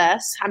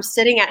process, I'm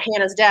sitting at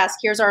Hannah's desk.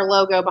 Here's our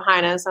logo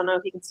behind us. I don't know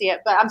if you can see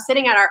it, but I'm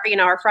sitting at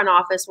our front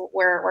office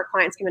where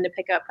clients come in to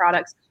pick up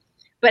products.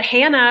 But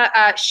Hannah,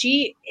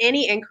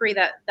 any inquiry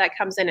that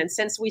comes in, and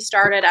since we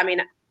started, I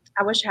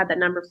wish I had that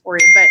number for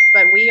you,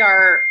 but we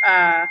are,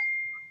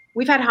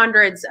 we've had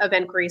hundreds of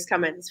inquiries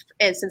come in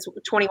since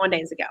 21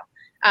 days ago.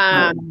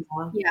 I'm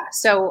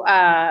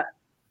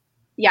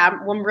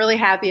really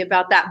happy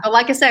about that. But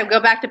like I said, go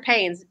back to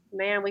pains.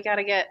 Man, we got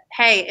to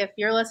hey, if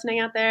you're listening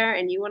out there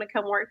and you want to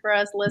come work for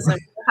us, listen,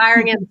 we're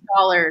hiring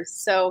installers.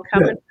 So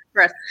come and work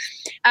for us.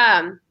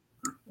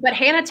 But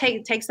Hannah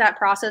takes that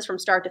process from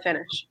start to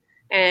finish.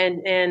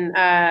 And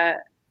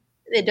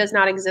it does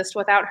not exist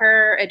without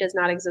her. It does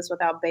not exist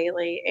without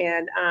Bailey.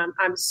 And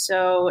I'm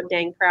so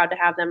dang proud to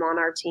have them on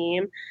our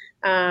team.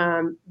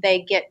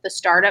 They get the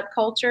startup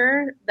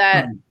culture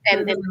and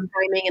the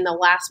timing and the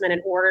last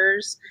minute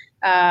orders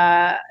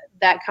that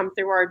come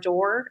through our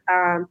door.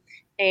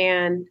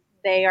 And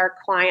they are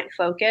client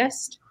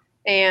focused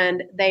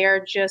and they are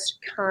just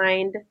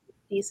kind,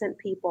 decent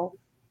people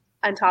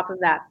on top of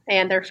that.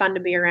 And they're fun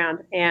to be around.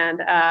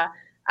 And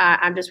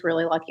I'm just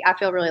really lucky. I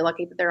feel really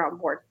lucky that they're on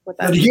board with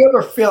us. Do you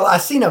ever feel, I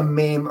seen a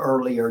meme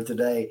earlier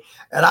today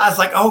and I was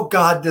like, oh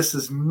God, this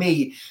is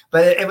me.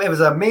 But it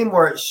was a meme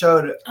where it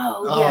showed.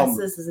 Oh yes,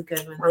 this is a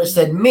good one. Where it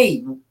said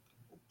me,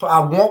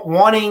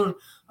 wanting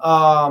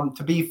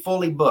to be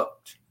fully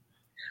booked.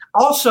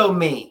 Also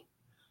me,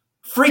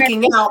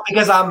 freaking out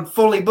because I'm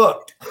fully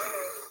booked.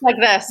 Like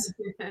this.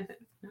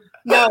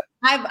 No,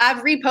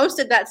 I've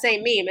reposted that same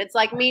meme. It's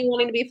like me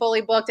wanting to be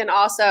fully booked, and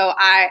also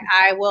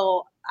I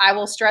will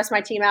stress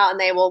my team out and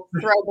they will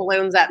throw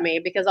balloons at me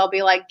because I'll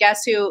be like,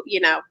 guess who,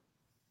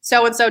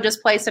 so-and-so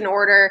just placed an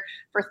order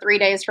for 3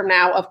 days from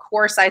now. Of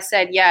course I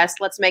said, yes,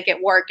 let's make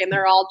it work. And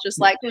they're all just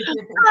like,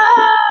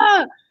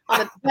 ah!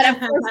 But of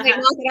course they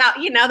knock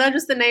it out. They're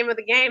just the name of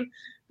the game.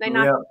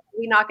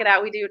 We knock it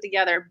out. We do it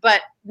together.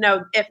 But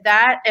no, if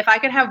I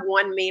could have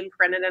one meme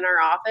printed in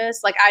our office,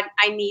 like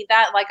I need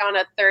that like on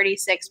a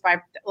 36 by,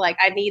 like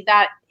I need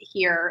that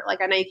here. Like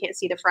I know you can't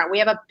see the front. We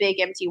have a big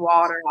empty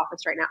wall in our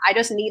office right now. I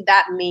just need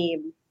that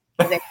meme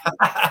there.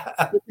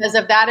 Because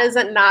if that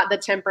isn't not the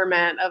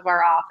temperament of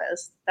our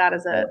office, that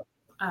is it.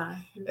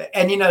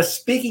 And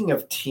speaking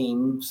of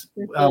teams,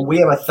 we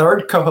have a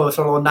third co-host,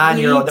 a little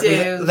 9-year-old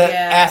that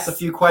asked a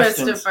few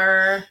questions.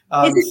 Christopher,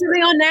 is he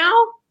coming on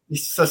now?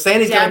 So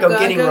Sandy's going to go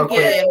get him real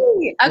quick.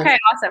 Okay,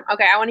 awesome.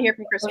 Okay, I want to hear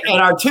from Christopher. And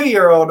our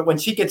 2-year-old, when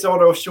she gets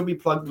older, she'll be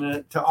plugged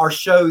into our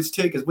shows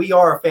too, because we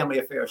are a family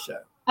affair show.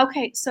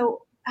 Okay,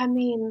 so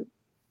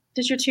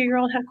Does your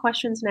 2-year-old have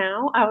questions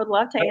now? I would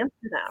love to answer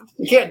them.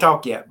 You can't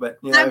talk yet, but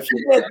if she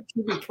did,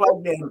 she'd be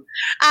plugged in.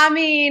 I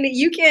mean,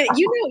 you can.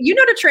 You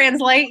know to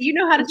translate. You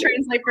know how to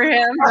translate for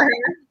him or her.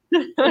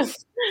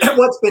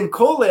 What's been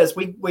cool is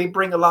we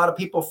bring a lot of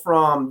people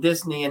from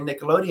Disney and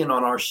Nickelodeon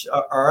on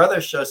our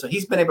other show, so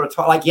he's been able to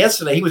talk. Like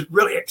yesterday, he was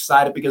really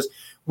excited because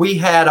we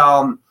had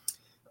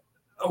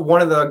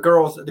one of the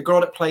girl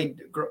that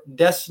played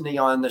Destiny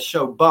on the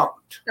show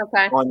bunked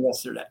on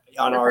yesterday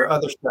on our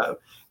other show,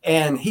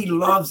 and he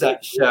loves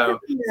that show.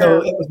 So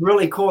it was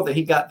really cool that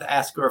he got to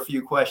ask her a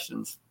few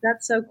questions.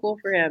 That's so cool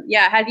for him.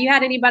 Yeah. Have you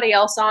had anybody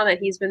else on that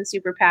he's been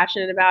super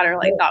passionate about or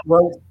like thought?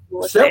 Well,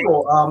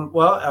 several.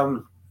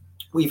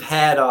 We've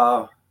had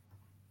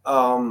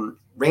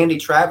Randy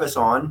Travis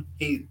on.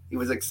 He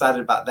was excited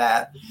about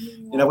that.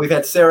 We've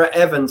had Sarah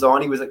Evans on.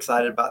 He was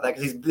excited about that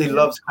because he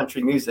loves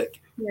country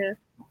music. Yeah.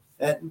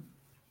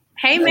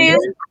 Hey, man.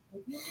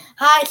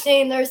 Hi,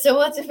 Chandler. So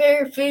what's your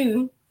favorite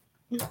food?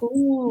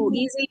 Ooh,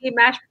 easy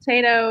mashed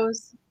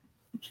potatoes.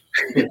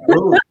 Yeah,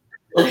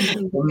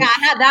 I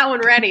had that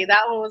one ready.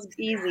 That one was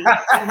easy.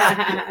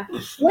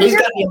 Wait,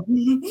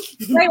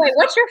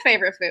 what's your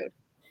favorite food?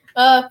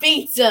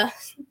 Pizza.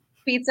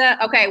 Pizza?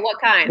 Okay, what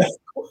kind?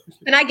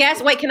 Can I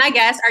guess? Wait, can I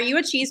guess? Are you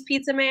a cheese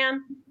pizza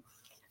man?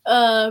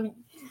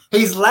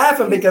 He's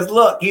laughing because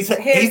look, he's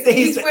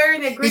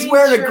wearing a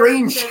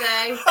green shirt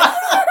today.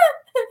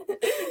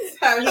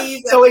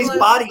 So he's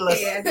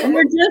bodiless.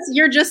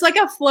 You're just like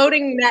a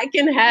floating neck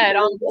and head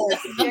on board.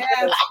 Yeah,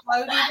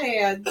 floating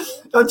head.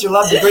 Don't you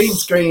love the green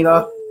screen?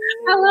 Huh?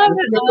 I love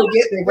it.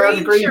 They're wearing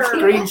the green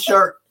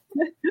shirt.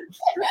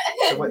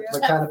 So what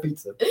kind of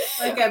pizza?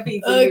 What kind of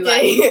pizza Okay. you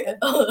like?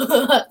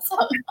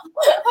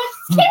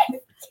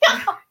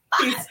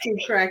 He's too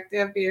cracked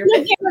up here. You're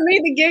giving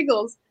me the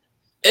giggles.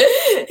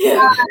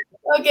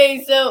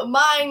 Okay, so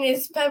mine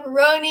is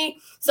pepperoni,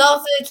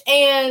 sausage,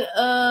 and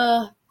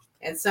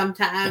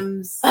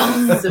sometimes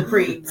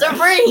supreme.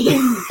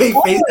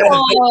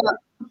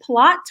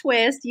 Plot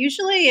twist.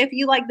 Usually, if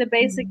you like the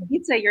basic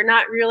pizza, you're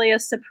not really a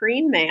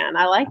supreme man.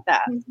 I like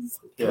that.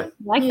 Yeah. I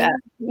like that.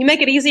 You make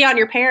it easy on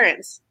your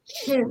parents.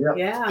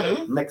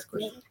 Yeah. Next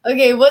question.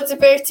 Okay, what's your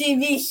favorite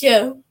TV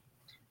show?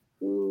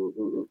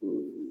 Ooh.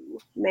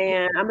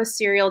 Man, I'm a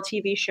serial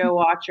TV show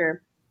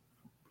watcher.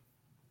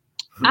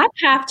 I'd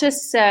have to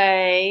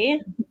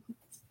say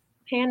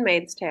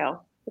Handmaid's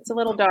Tale. It's a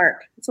little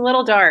dark. But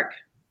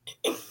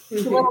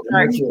hey,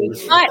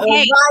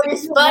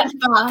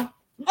 SpongeBob.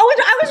 Oh,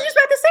 I was just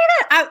about to say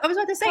that. I was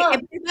about to say,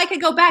 if I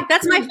could go back,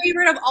 that's my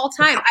favorite of all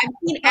time. I've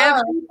seen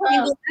every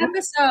single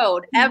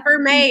episode ever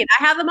made.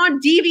 I have them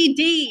on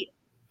DVD.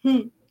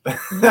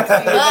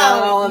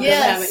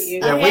 Yes.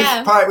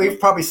 Yeah, we've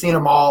probably seen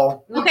them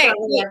all. Okay.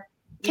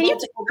 Can you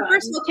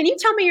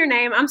tell me your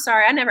name? I'm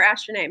sorry, I never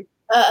asked your name.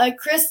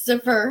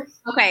 Christopher.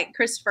 Okay,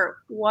 Christopher.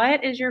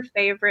 What is your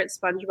favorite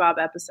SpongeBob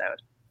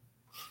episode?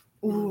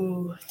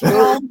 Ooh.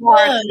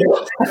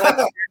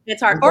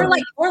 It's hard. Or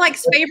like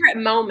favorite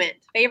moment.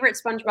 Favorite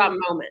SpongeBob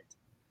moment.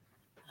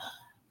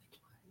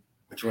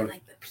 Which one?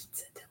 Like the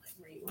pizza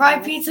delivery.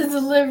 Probably pizza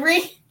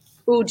delivery.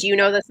 Ooh, do you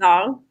know the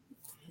song?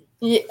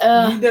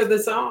 Yeah. You know the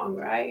song,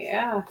 right?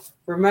 Yeah.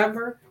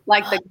 Remember?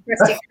 Like the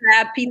Krusty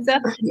Krab pizza?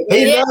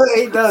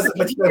 He does,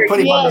 but you put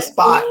him on the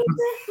spot.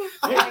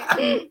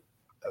 Okay.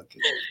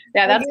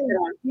 Yeah, that's a good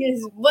one.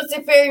 Yes. What's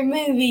your favorite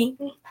movie?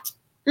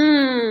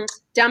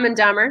 Dumb and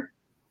Dumber.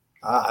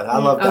 I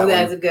love that.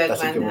 That's a good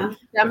one.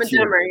 Dumb and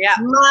Dumber, yeah.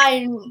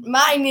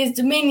 Mine is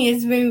the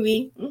Minions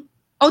movie.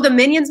 Oh, the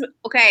Minions.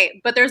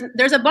 Okay, but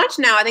there's a bunch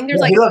now. I think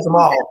there's he loves them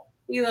all.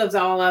 He loves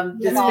all of them.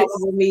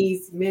 Despicable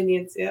Me's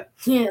Minions. Yep.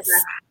 Yes.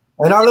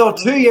 And our little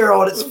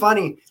 2-year-old, it's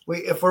funny.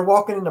 If we're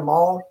walking in the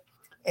mall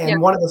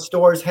and one of the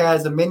stores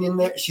has a Minion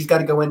there, she's got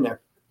to go in there.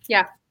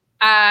 Yeah.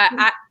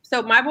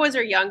 So my boys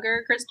are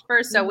younger,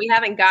 Christopher, so we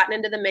haven't gotten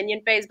into the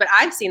Minion phase, but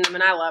I've seen them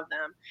and I love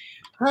them.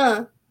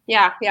 Huh.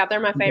 Yeah, they're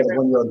my favorite.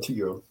 1-year-old and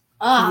 2-year-old.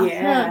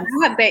 Yeah.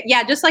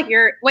 Yeah, just like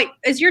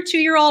is your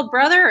 2-year-old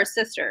brother or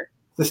sister?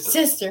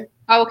 Sister.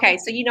 Oh, okay,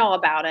 so you know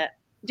about it.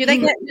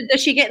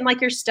 Does she get in like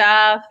your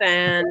stuff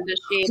and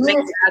does she make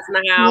mess in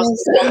the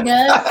house?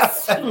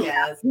 Yes, she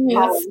does.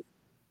 Yes.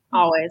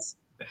 Always.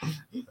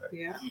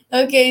 Yeah.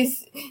 Okay,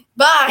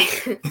 bye.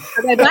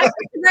 Okay, bye,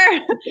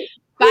 Christopher.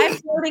 Bye,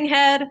 floating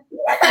head.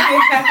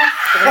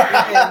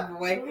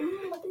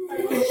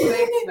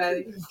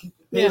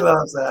 He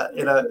loves that.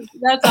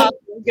 That's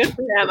awesome. Good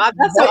for him.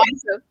 That's so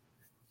awesome.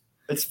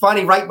 It's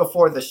funny. Right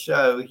before the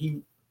show,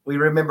 we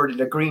remembered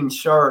the green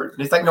shirt.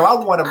 And he's like, "No, I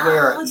want to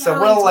wear it." So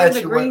we'll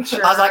let you wear it.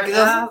 I was like,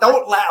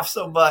 "Don't laugh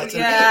so much."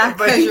 Yeah,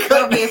 because you're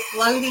going to be a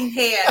floating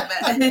head.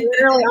 He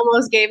really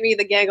almost gave me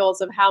the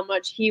giggles of how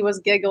much he was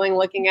giggling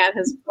looking at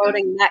his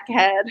floating neck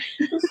head.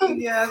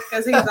 Yeah,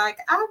 because he's like,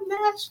 "I'm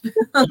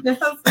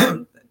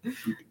Nashville."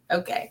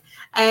 Okay.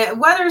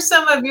 What are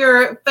some of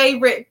your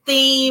favorite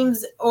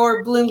themes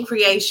or Bloom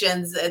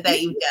creations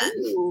that you've done?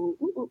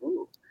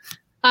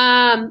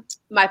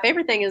 My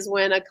favorite thing is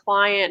when a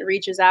client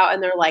reaches out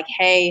and they're like,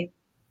 "Hey,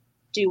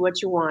 do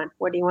what you want.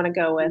 What do you want to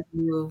go with?"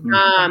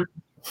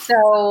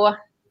 So,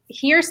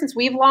 here, since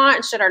we've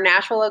launched at our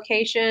Nashville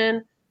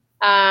location,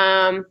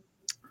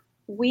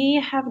 we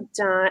have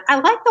done, I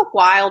like the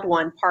wild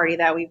one party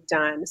that we've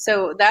done.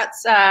 So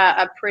that's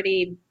a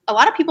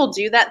lot of people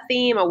do that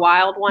theme, a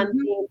wild one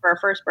theme for a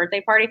first birthday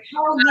party.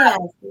 Oh,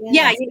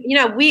 yes.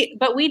 Yeah,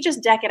 we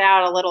just deck it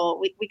out a little.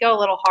 We go a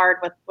little hard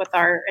with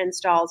our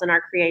installs and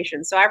our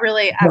creations. So I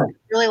really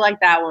like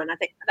that one. I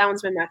think that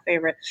one's been my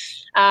favorite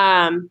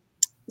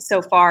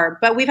so far.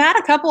 But we've had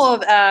a couple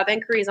of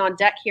inquiries on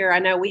deck here. I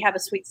know we have a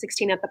Sweet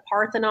 16 at the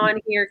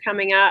Parthenon here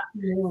coming up.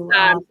 So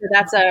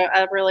that's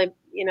a really,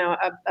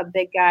 a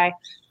big guy.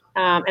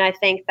 And I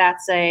think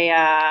that's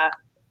a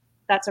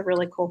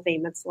really cool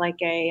theme. It's like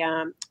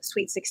a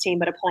Sweet 16,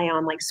 but a play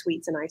on like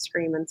sweets and ice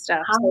cream and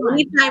stuff. So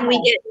anytime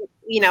we get,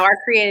 our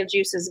creative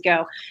juices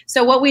go.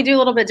 So what we do a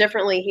little bit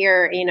differently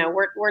here,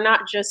 we're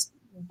not just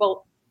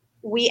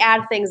we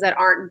add things that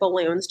aren't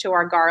balloons to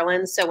our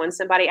garlands. So when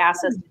somebody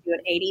asks us to do an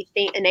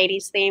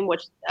 80s theme,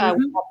 which we have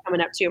coming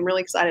up too, I'm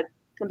really excited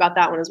about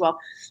that one as well.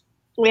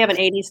 We have an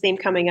 80s theme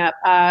coming up.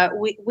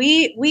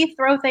 We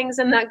throw things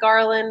in that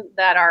garland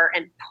that are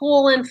in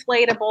pool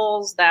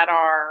inflatables, that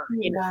are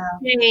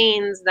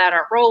chains, that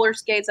are roller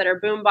skates, that are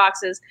boom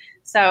boxes.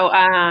 So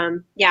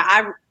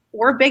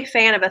we're a big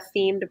fan of a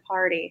themed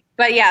party.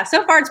 But yeah,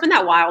 so far it's been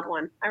that wild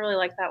one. I really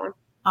like that one.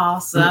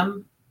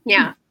 Awesome.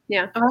 Yeah.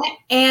 All right.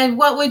 And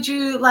what would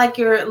you like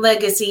your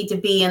legacy to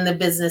be in the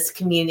business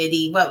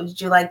community? What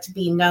would you like to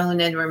be known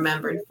and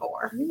remembered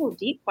for? Ooh,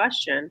 deep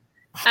question.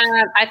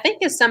 I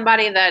think as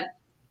somebody that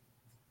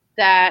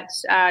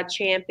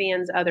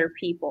champions other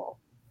people.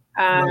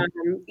 So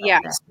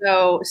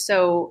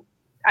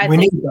we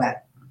need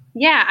that.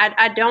 Yeah,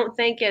 I don't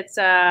think it's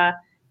a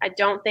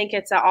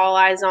all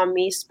eyes on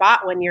me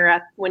spot when you're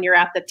at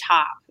the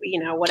top,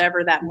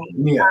 whatever that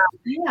means.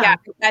 Yeah.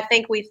 I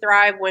think we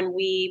thrive when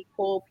we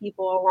pull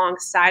people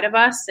alongside of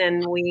us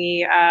and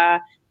we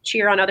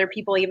cheer on other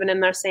people even in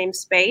their same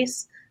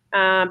space.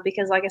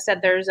 Because like I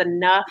said, there's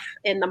enough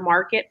in the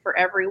market for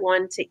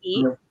everyone to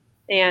eat.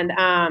 And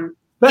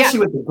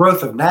especially with the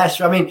growth of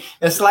Nashville. I mean,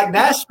 it's like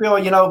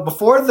Nashville,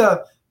 before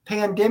the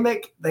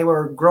pandemic, they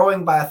were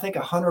growing by, I think,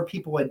 100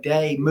 people a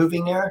day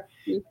moving there.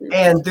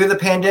 And through the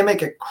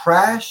pandemic, it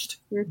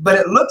crashed. But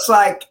it looks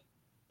like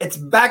it's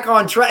back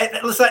on track.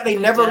 It looks like they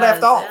never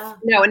left off. Yeah.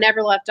 No, it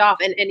never left off.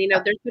 And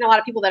there's been a lot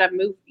of people that have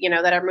moved,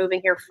 that are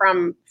moving here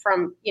from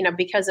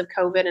because of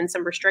COVID and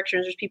some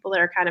restrictions. There's people that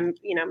are kind of,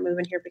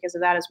 moving here because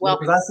of that as well.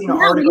 Because I've seen an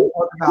article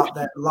talk about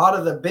that. A lot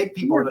of the big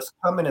people that's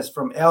coming is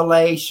from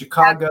LA,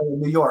 Chicago,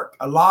 and New York.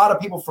 A lot of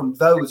people from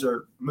those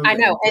are moving. I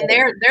know. And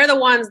they're the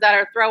ones that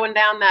are throwing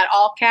down that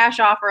all cash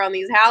offer on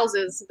these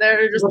houses.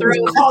 They're just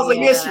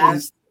causing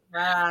issues.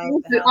 Right.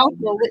 Off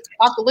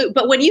the loop.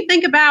 But when you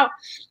think about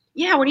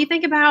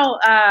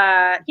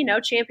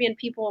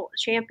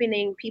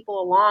championing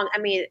people along, I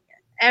mean,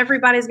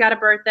 everybody's got a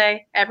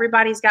birthday.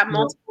 Everybody's got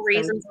multiple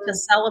reasons to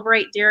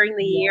celebrate during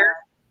the year.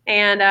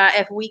 And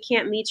if we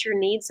can't meet your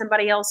needs,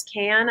 somebody else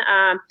can.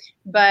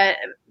 But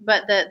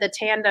the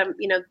tandem,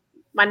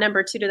 my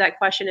number 2 to that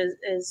question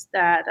is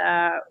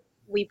that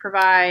we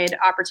provide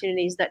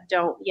opportunities that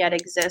don't yet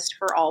exist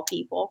for all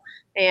people.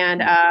 And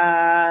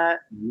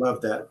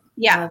love that.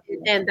 Yeah,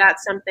 and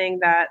that's something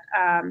that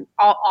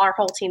our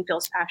whole team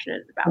feels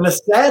passionate about. And the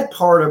sad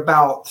part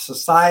about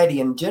society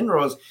in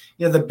general is,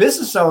 the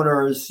business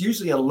owner is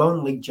usually a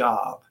lonely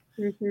job.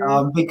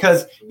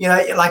 Because,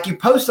 like you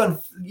post on,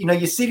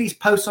 you see these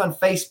posts on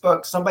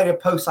Facebook, somebody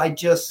posts, I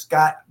just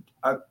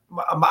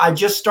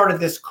started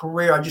this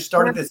career. I just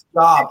started this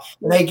job,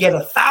 and they get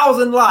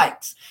 1,000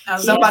 likes.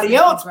 Somebody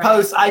else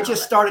posts, I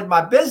just started my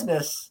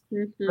business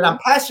that I'm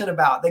passionate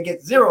about. They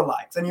get 0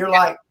 likes. And you're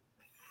like,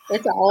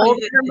 it's a whole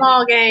different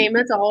ball game.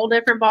 It's a whole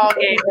different ball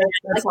game.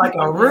 It's like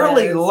a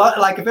really,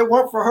 like if it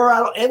weren't for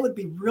her, it would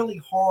be really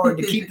hard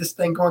to keep this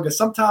thing going. Because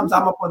sometimes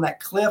I'm up on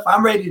that cliff.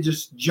 I'm ready to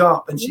just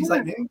jump. And she's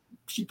like,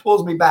 she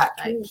pulls me back.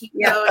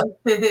 Yeah,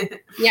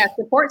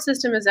 support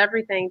system is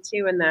everything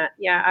too. In that,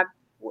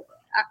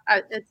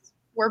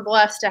 we're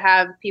blessed to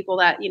have people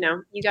that, you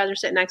guys are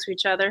sitting next to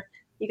each other.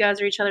 You guys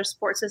are each other's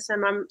support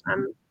system.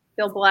 I'm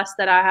feel blessed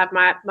that I have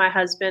my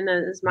husband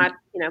as my,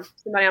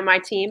 somebody on my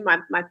team.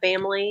 My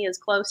family is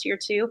close here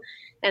too.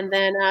 And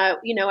then,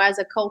 as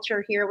a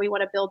culture here, we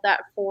want to build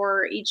that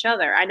for each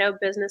other. I know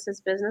business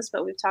is business,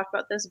 but we've talked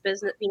about this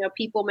business,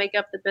 people make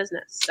up the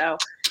business. So,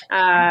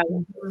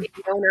 and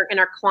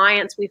our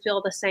clients, we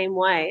feel the same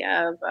way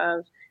of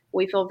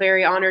we feel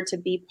very honored to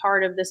be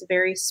part of this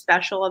very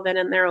special event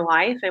in their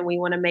life. And we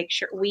want to make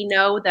sure we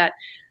know that,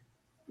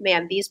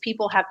 man, these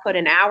people have put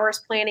in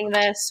hours planning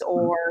this,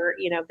 or,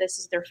 this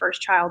is their first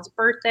child's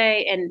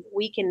birthday. And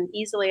we can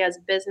easily, as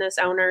business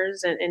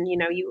owners, and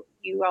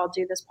you all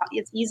do this,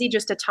 it's easy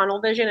just to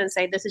tunnel vision and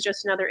say, this is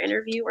just another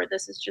interview, or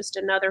this is just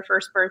another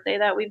first birthday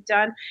that we've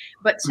done.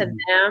 But to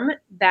them,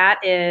 that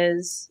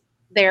is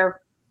their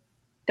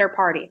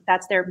party.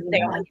 That's their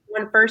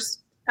one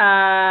first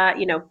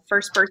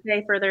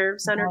birthday for their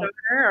son or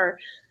daughter,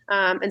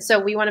 and so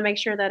we want to make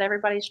sure that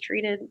everybody's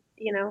treated,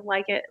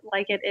 like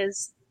it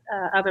is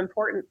of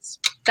importance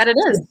that it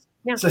is.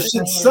 Yeah. So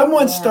should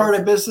someone start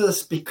a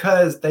business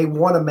because they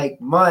want to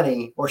make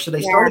money, or should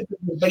they start a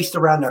business based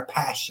around their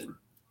passion?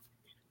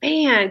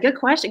 Man, good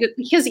question.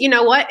 Because you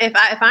know what, if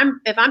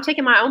I'm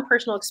taking my own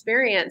personal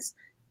experience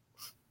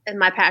and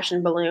my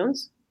passion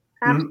balloons,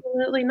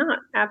 absolutely not.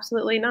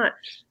 Absolutely not.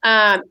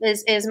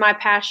 Is my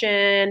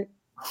passion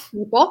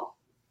people?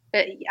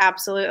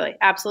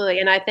 Absolutely.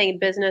 And I think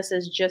business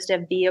is just a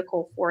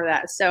vehicle for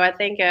that. So I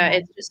think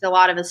it's just a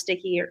lot of a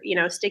stickier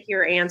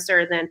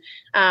answer than,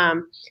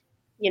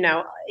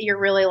 you're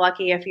really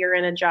lucky if you're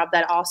in a job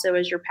that also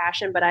is your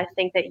passion. But I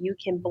think that you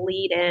can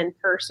bleed in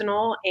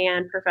personal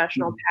and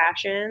professional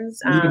passions.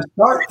 You can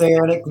start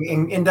there and it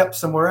can end up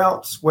somewhere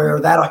else where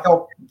that'll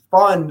help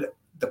fund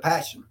the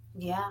passion.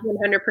 Yeah,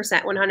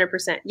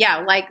 100%. Yeah,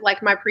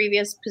 like my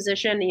previous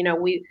position,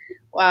 we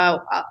a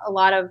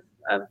lot of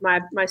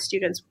my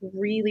students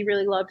really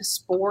loved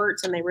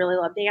sports and they really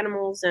loved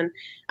animals, and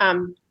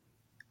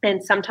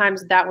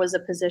sometimes that was a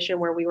position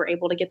where we were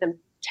able to get them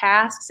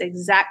tasks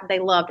they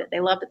loved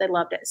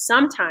it.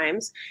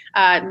 Sometimes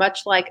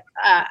much like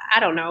I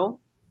don't know,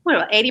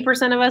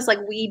 80% of us, like,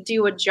 we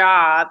do a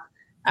job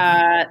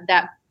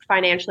that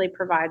financially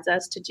provides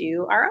us to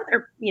do our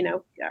other,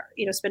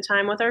 spend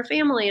time with our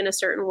family in a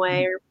certain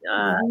way,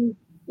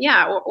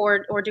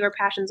 or do our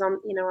passions on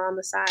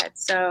the side.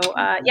 So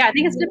I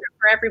think it's different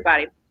for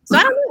everybody. So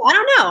I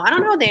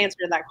don't know the answer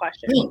to that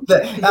question.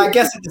 I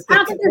guess it's I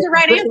don't think there's a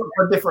right answer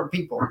for different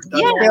people.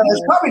 Yeah,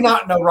 there's probably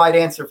not no right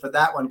answer for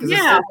that one, because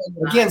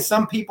again,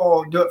 some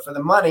people do it for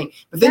the money,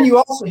 but then you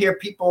also hear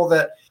people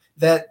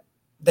that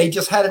they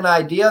just had an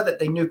idea that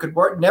they knew could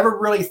work, never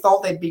really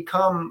thought they'd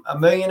become a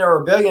millionaire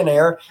or a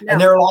billionaire, and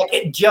they're like,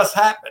 it just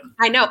happened.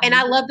 I know, and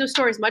I love those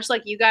stories, much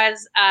like you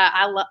guys.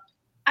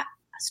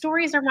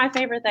 Stories are my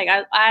favorite thing.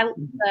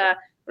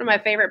 One of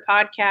my favorite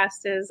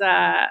podcasts is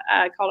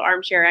called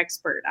Armchair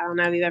Expert. I don't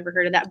know if you've ever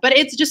heard of that, but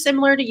it's just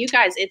similar to you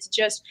guys. It's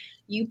just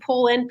you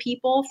pull in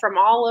people from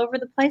all over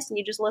the place and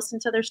you just listen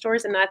to their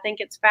stories. And I think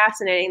it's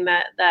fascinating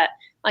that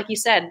like you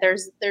said,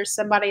 there's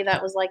somebody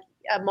that was like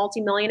a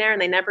multimillionaire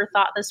and they never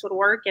thought this would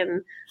work.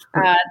 And,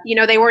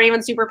 they weren't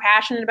even super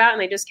passionate about it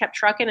and they just kept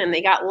trucking and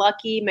they got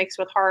lucky mixed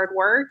with hard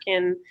work.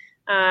 And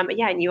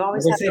and you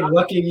always say the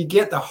luckier you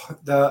get,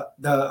 the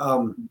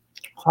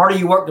harder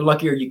you work, the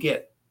luckier you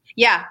get.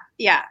 Yeah,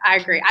 I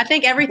agree. I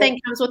think everything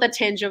comes with a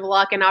tinge of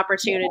luck and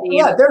opportunity.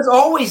 Yeah, there's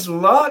always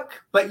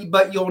luck,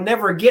 but you'll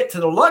never get to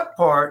the luck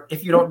part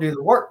if you don't do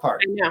the work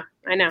part.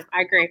 I know.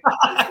 I agree.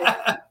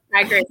 I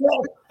agree.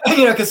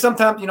 Because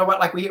sometimes,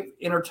 like we have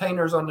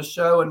entertainers on the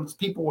show and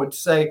people would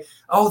say,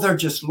 oh, they're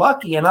just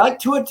lucky. And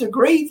to a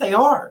degree, they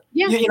are.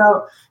 Yeah.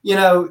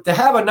 To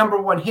have a number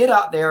one hit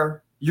out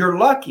there, you're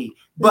lucky.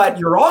 But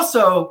you're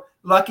also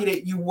lucky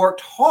that you worked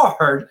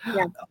hard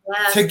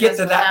to get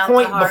to that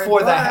point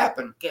before that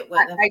happened.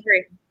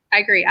 I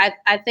agree.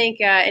 I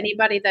think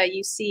anybody that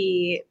you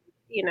see,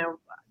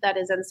 that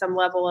is in some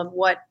level of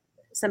what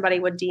somebody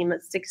would deem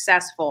as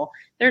successful,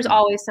 there's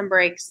always some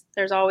breaks.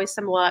 There's always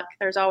some luck.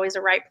 There's always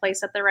a right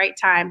place at the right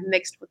time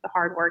mixed with the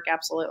hard work.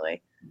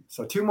 Absolutely.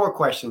 So 2 more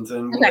questions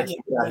and we'll let you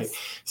get out of here.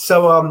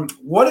 So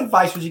what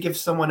advice would you give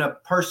someone, a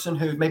person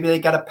who maybe they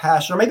got a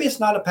passion, or maybe it's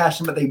not a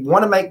passion, but they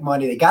want to make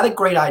money. They got a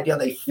great idea.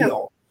 They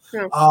feel.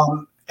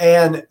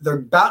 And they're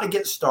about to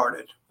get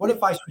started. What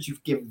advice would you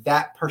give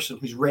that person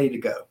who's ready to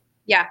go?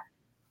 Yeah.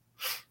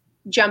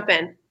 Jump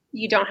in.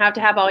 You don't have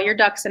to have all your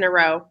ducks in a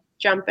row.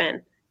 Jump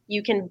in.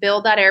 You can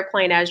build that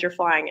airplane as you're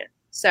flying it.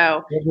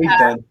 So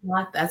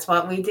that's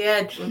what we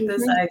did with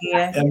this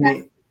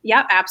idea.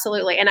 Yeah,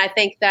 absolutely. And I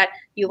think that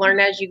you learn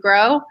as you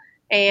grow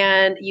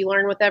and you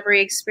learn with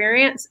every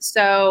experience.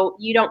 So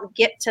you don't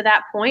get to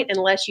that point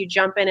unless you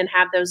jump in and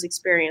have those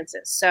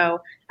experiences.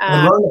 So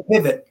and learn to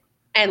pivot.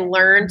 And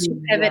learn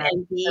to pivot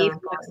and be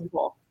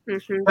flexible.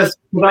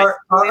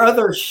 Our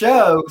other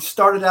show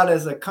started out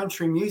as a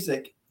country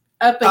music,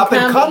 up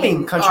and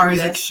coming country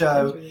music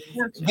show.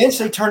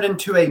 Eventually turned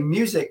into a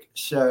music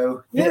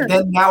show. Yeah.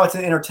 Then now it's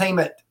an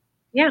entertainment.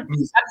 Yeah,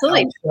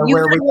 absolutely. You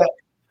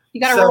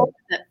got to roll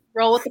with it.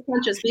 Roll with the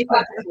punches. Be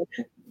flexible.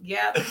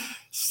 Yeah.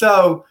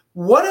 So,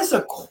 what is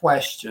a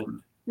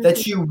question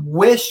that you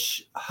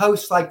wish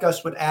hosts like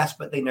us would ask,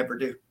 but they never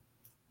do?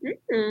 I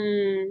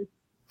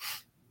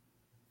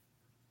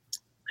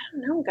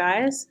don't know,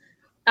 guys.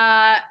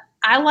 I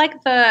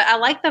like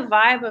the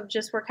vibe of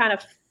just we're kind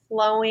of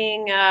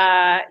flowing,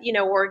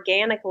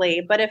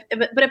 organically. But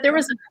if there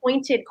was a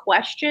pointed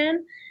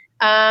question,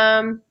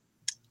 I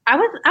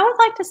would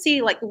like to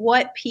see like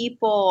what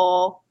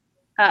people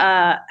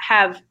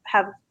have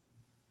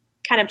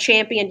kind of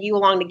championed you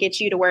along to get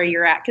you to where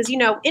you're at. Because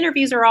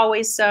interviews are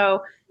always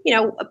so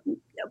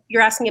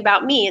you're asking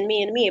about me and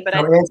me and me. But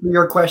I'll answer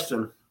your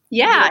question.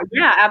 Yeah,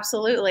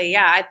 absolutely.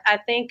 Yeah, I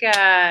think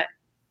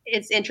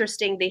it's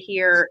interesting to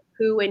hear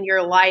who in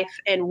your life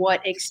and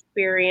what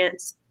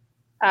experience,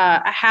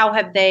 how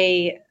have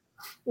they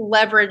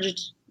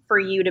leveraged for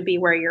you to be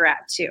where you're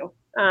at too.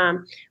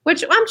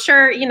 Which I'm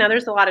sure,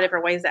 there's a lot of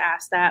different ways to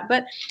ask that,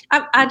 but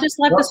I just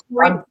love the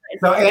story.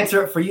 So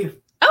answer it for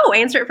you. Oh,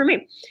 answer it for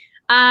me.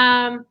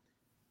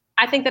 I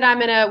I think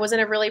that was in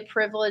a really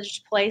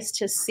privileged place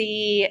to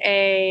see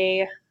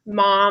a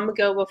mom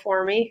go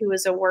before me who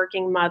was a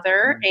working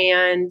mother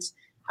and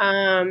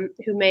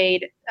who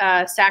made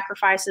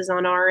sacrifices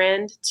on our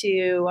end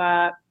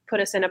to put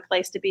us in a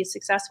place to be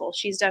successful.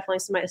 She's definitely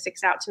somebody that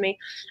sticks out to me.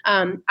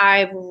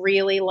 I've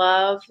really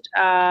loved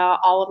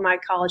all of my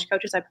college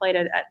coaches. I played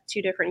at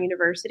 2 different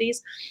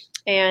universities,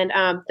 and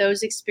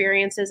those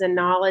experiences and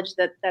knowledge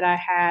that I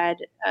had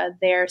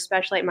there,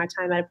 especially at my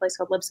time at a place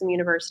called Lipscomb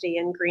University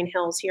in Green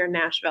Hills here in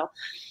Nashville.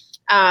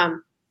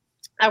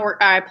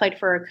 I played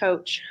for a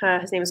coach.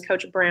 His name is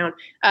Coach Brown.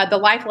 The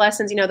life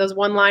lessons, those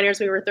one-liners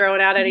we were throwing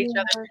out at each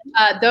other,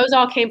 those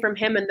all came from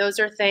him. And those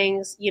are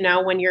things,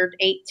 when you're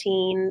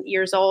 18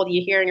 years old,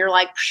 you hear and you're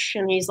like, psh,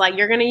 and he's like,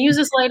 you're going to use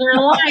this later in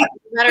life.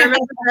 You better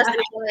remember this. And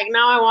you're like,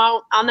 no, I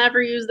won't. I'll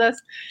never use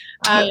this.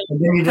 Those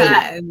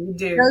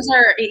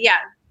are,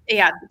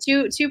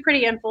 two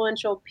pretty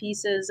influential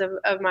pieces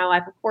of my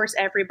life. Of course,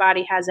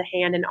 everybody has a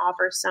hand and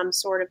offers some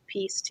sort of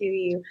piece to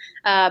you.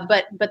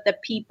 But the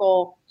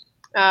people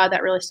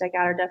that really stick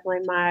out are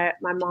definitely my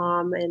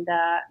mom and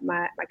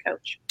my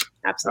coach.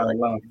 Absolutely. I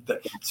love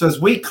that. So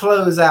as we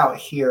close out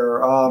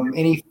here,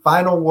 any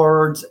final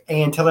words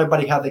and tell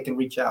everybody how they can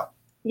reach out?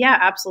 Yeah,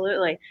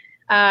 absolutely.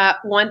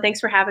 One, thanks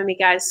for having me,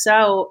 guys.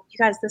 So you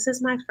guys, this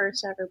is my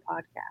first ever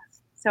podcast.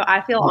 So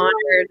I feel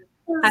honored.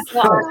 I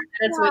feel honored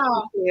that it's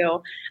with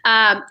you.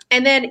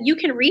 And then you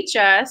can reach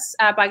us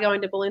by going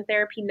to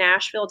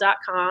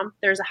balloontherapynashville.com.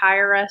 There's a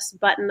Hire Us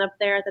button up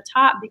there at the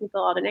top. You can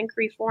fill out an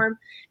inquiry form.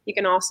 You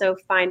can also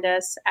find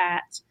us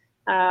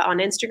on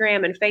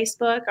Instagram and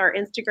Facebook. Our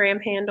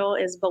Instagram handle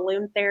is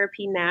Balloon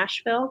Therapy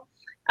Nashville.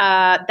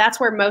 That's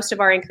where most of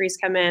our inquiries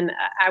come in.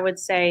 I would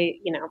say,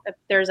 if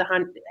there's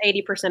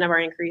 80% of our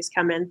inquiries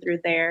come in through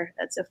there.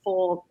 That's a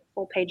full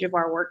page of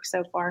our work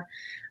so far.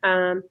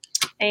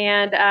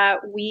 And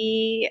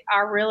we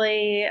are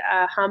really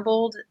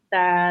humbled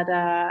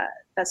that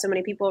so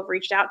many people have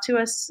reached out to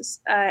us,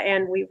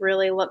 and we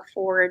really look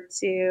forward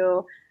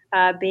to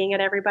being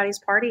at everybody's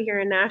party here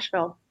in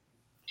Nashville.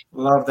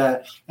 Love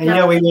that.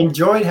 And, we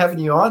enjoyed having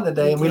you on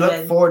today, and we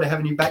look forward to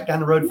having you back down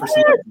the road for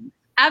some more.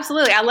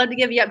 Absolutely. I'd love to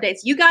give you updates.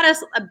 You got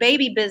us a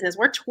baby business.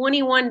 We're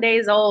 21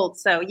 days old,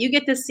 so you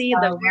get to see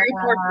the very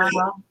first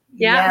one.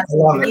 Yeah.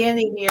 Love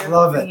beginning here.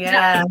 Love it.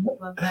 Yeah.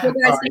 So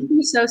guys, thank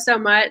you so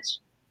much.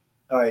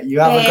 All right. You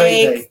have a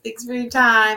great day. Thanks for your time.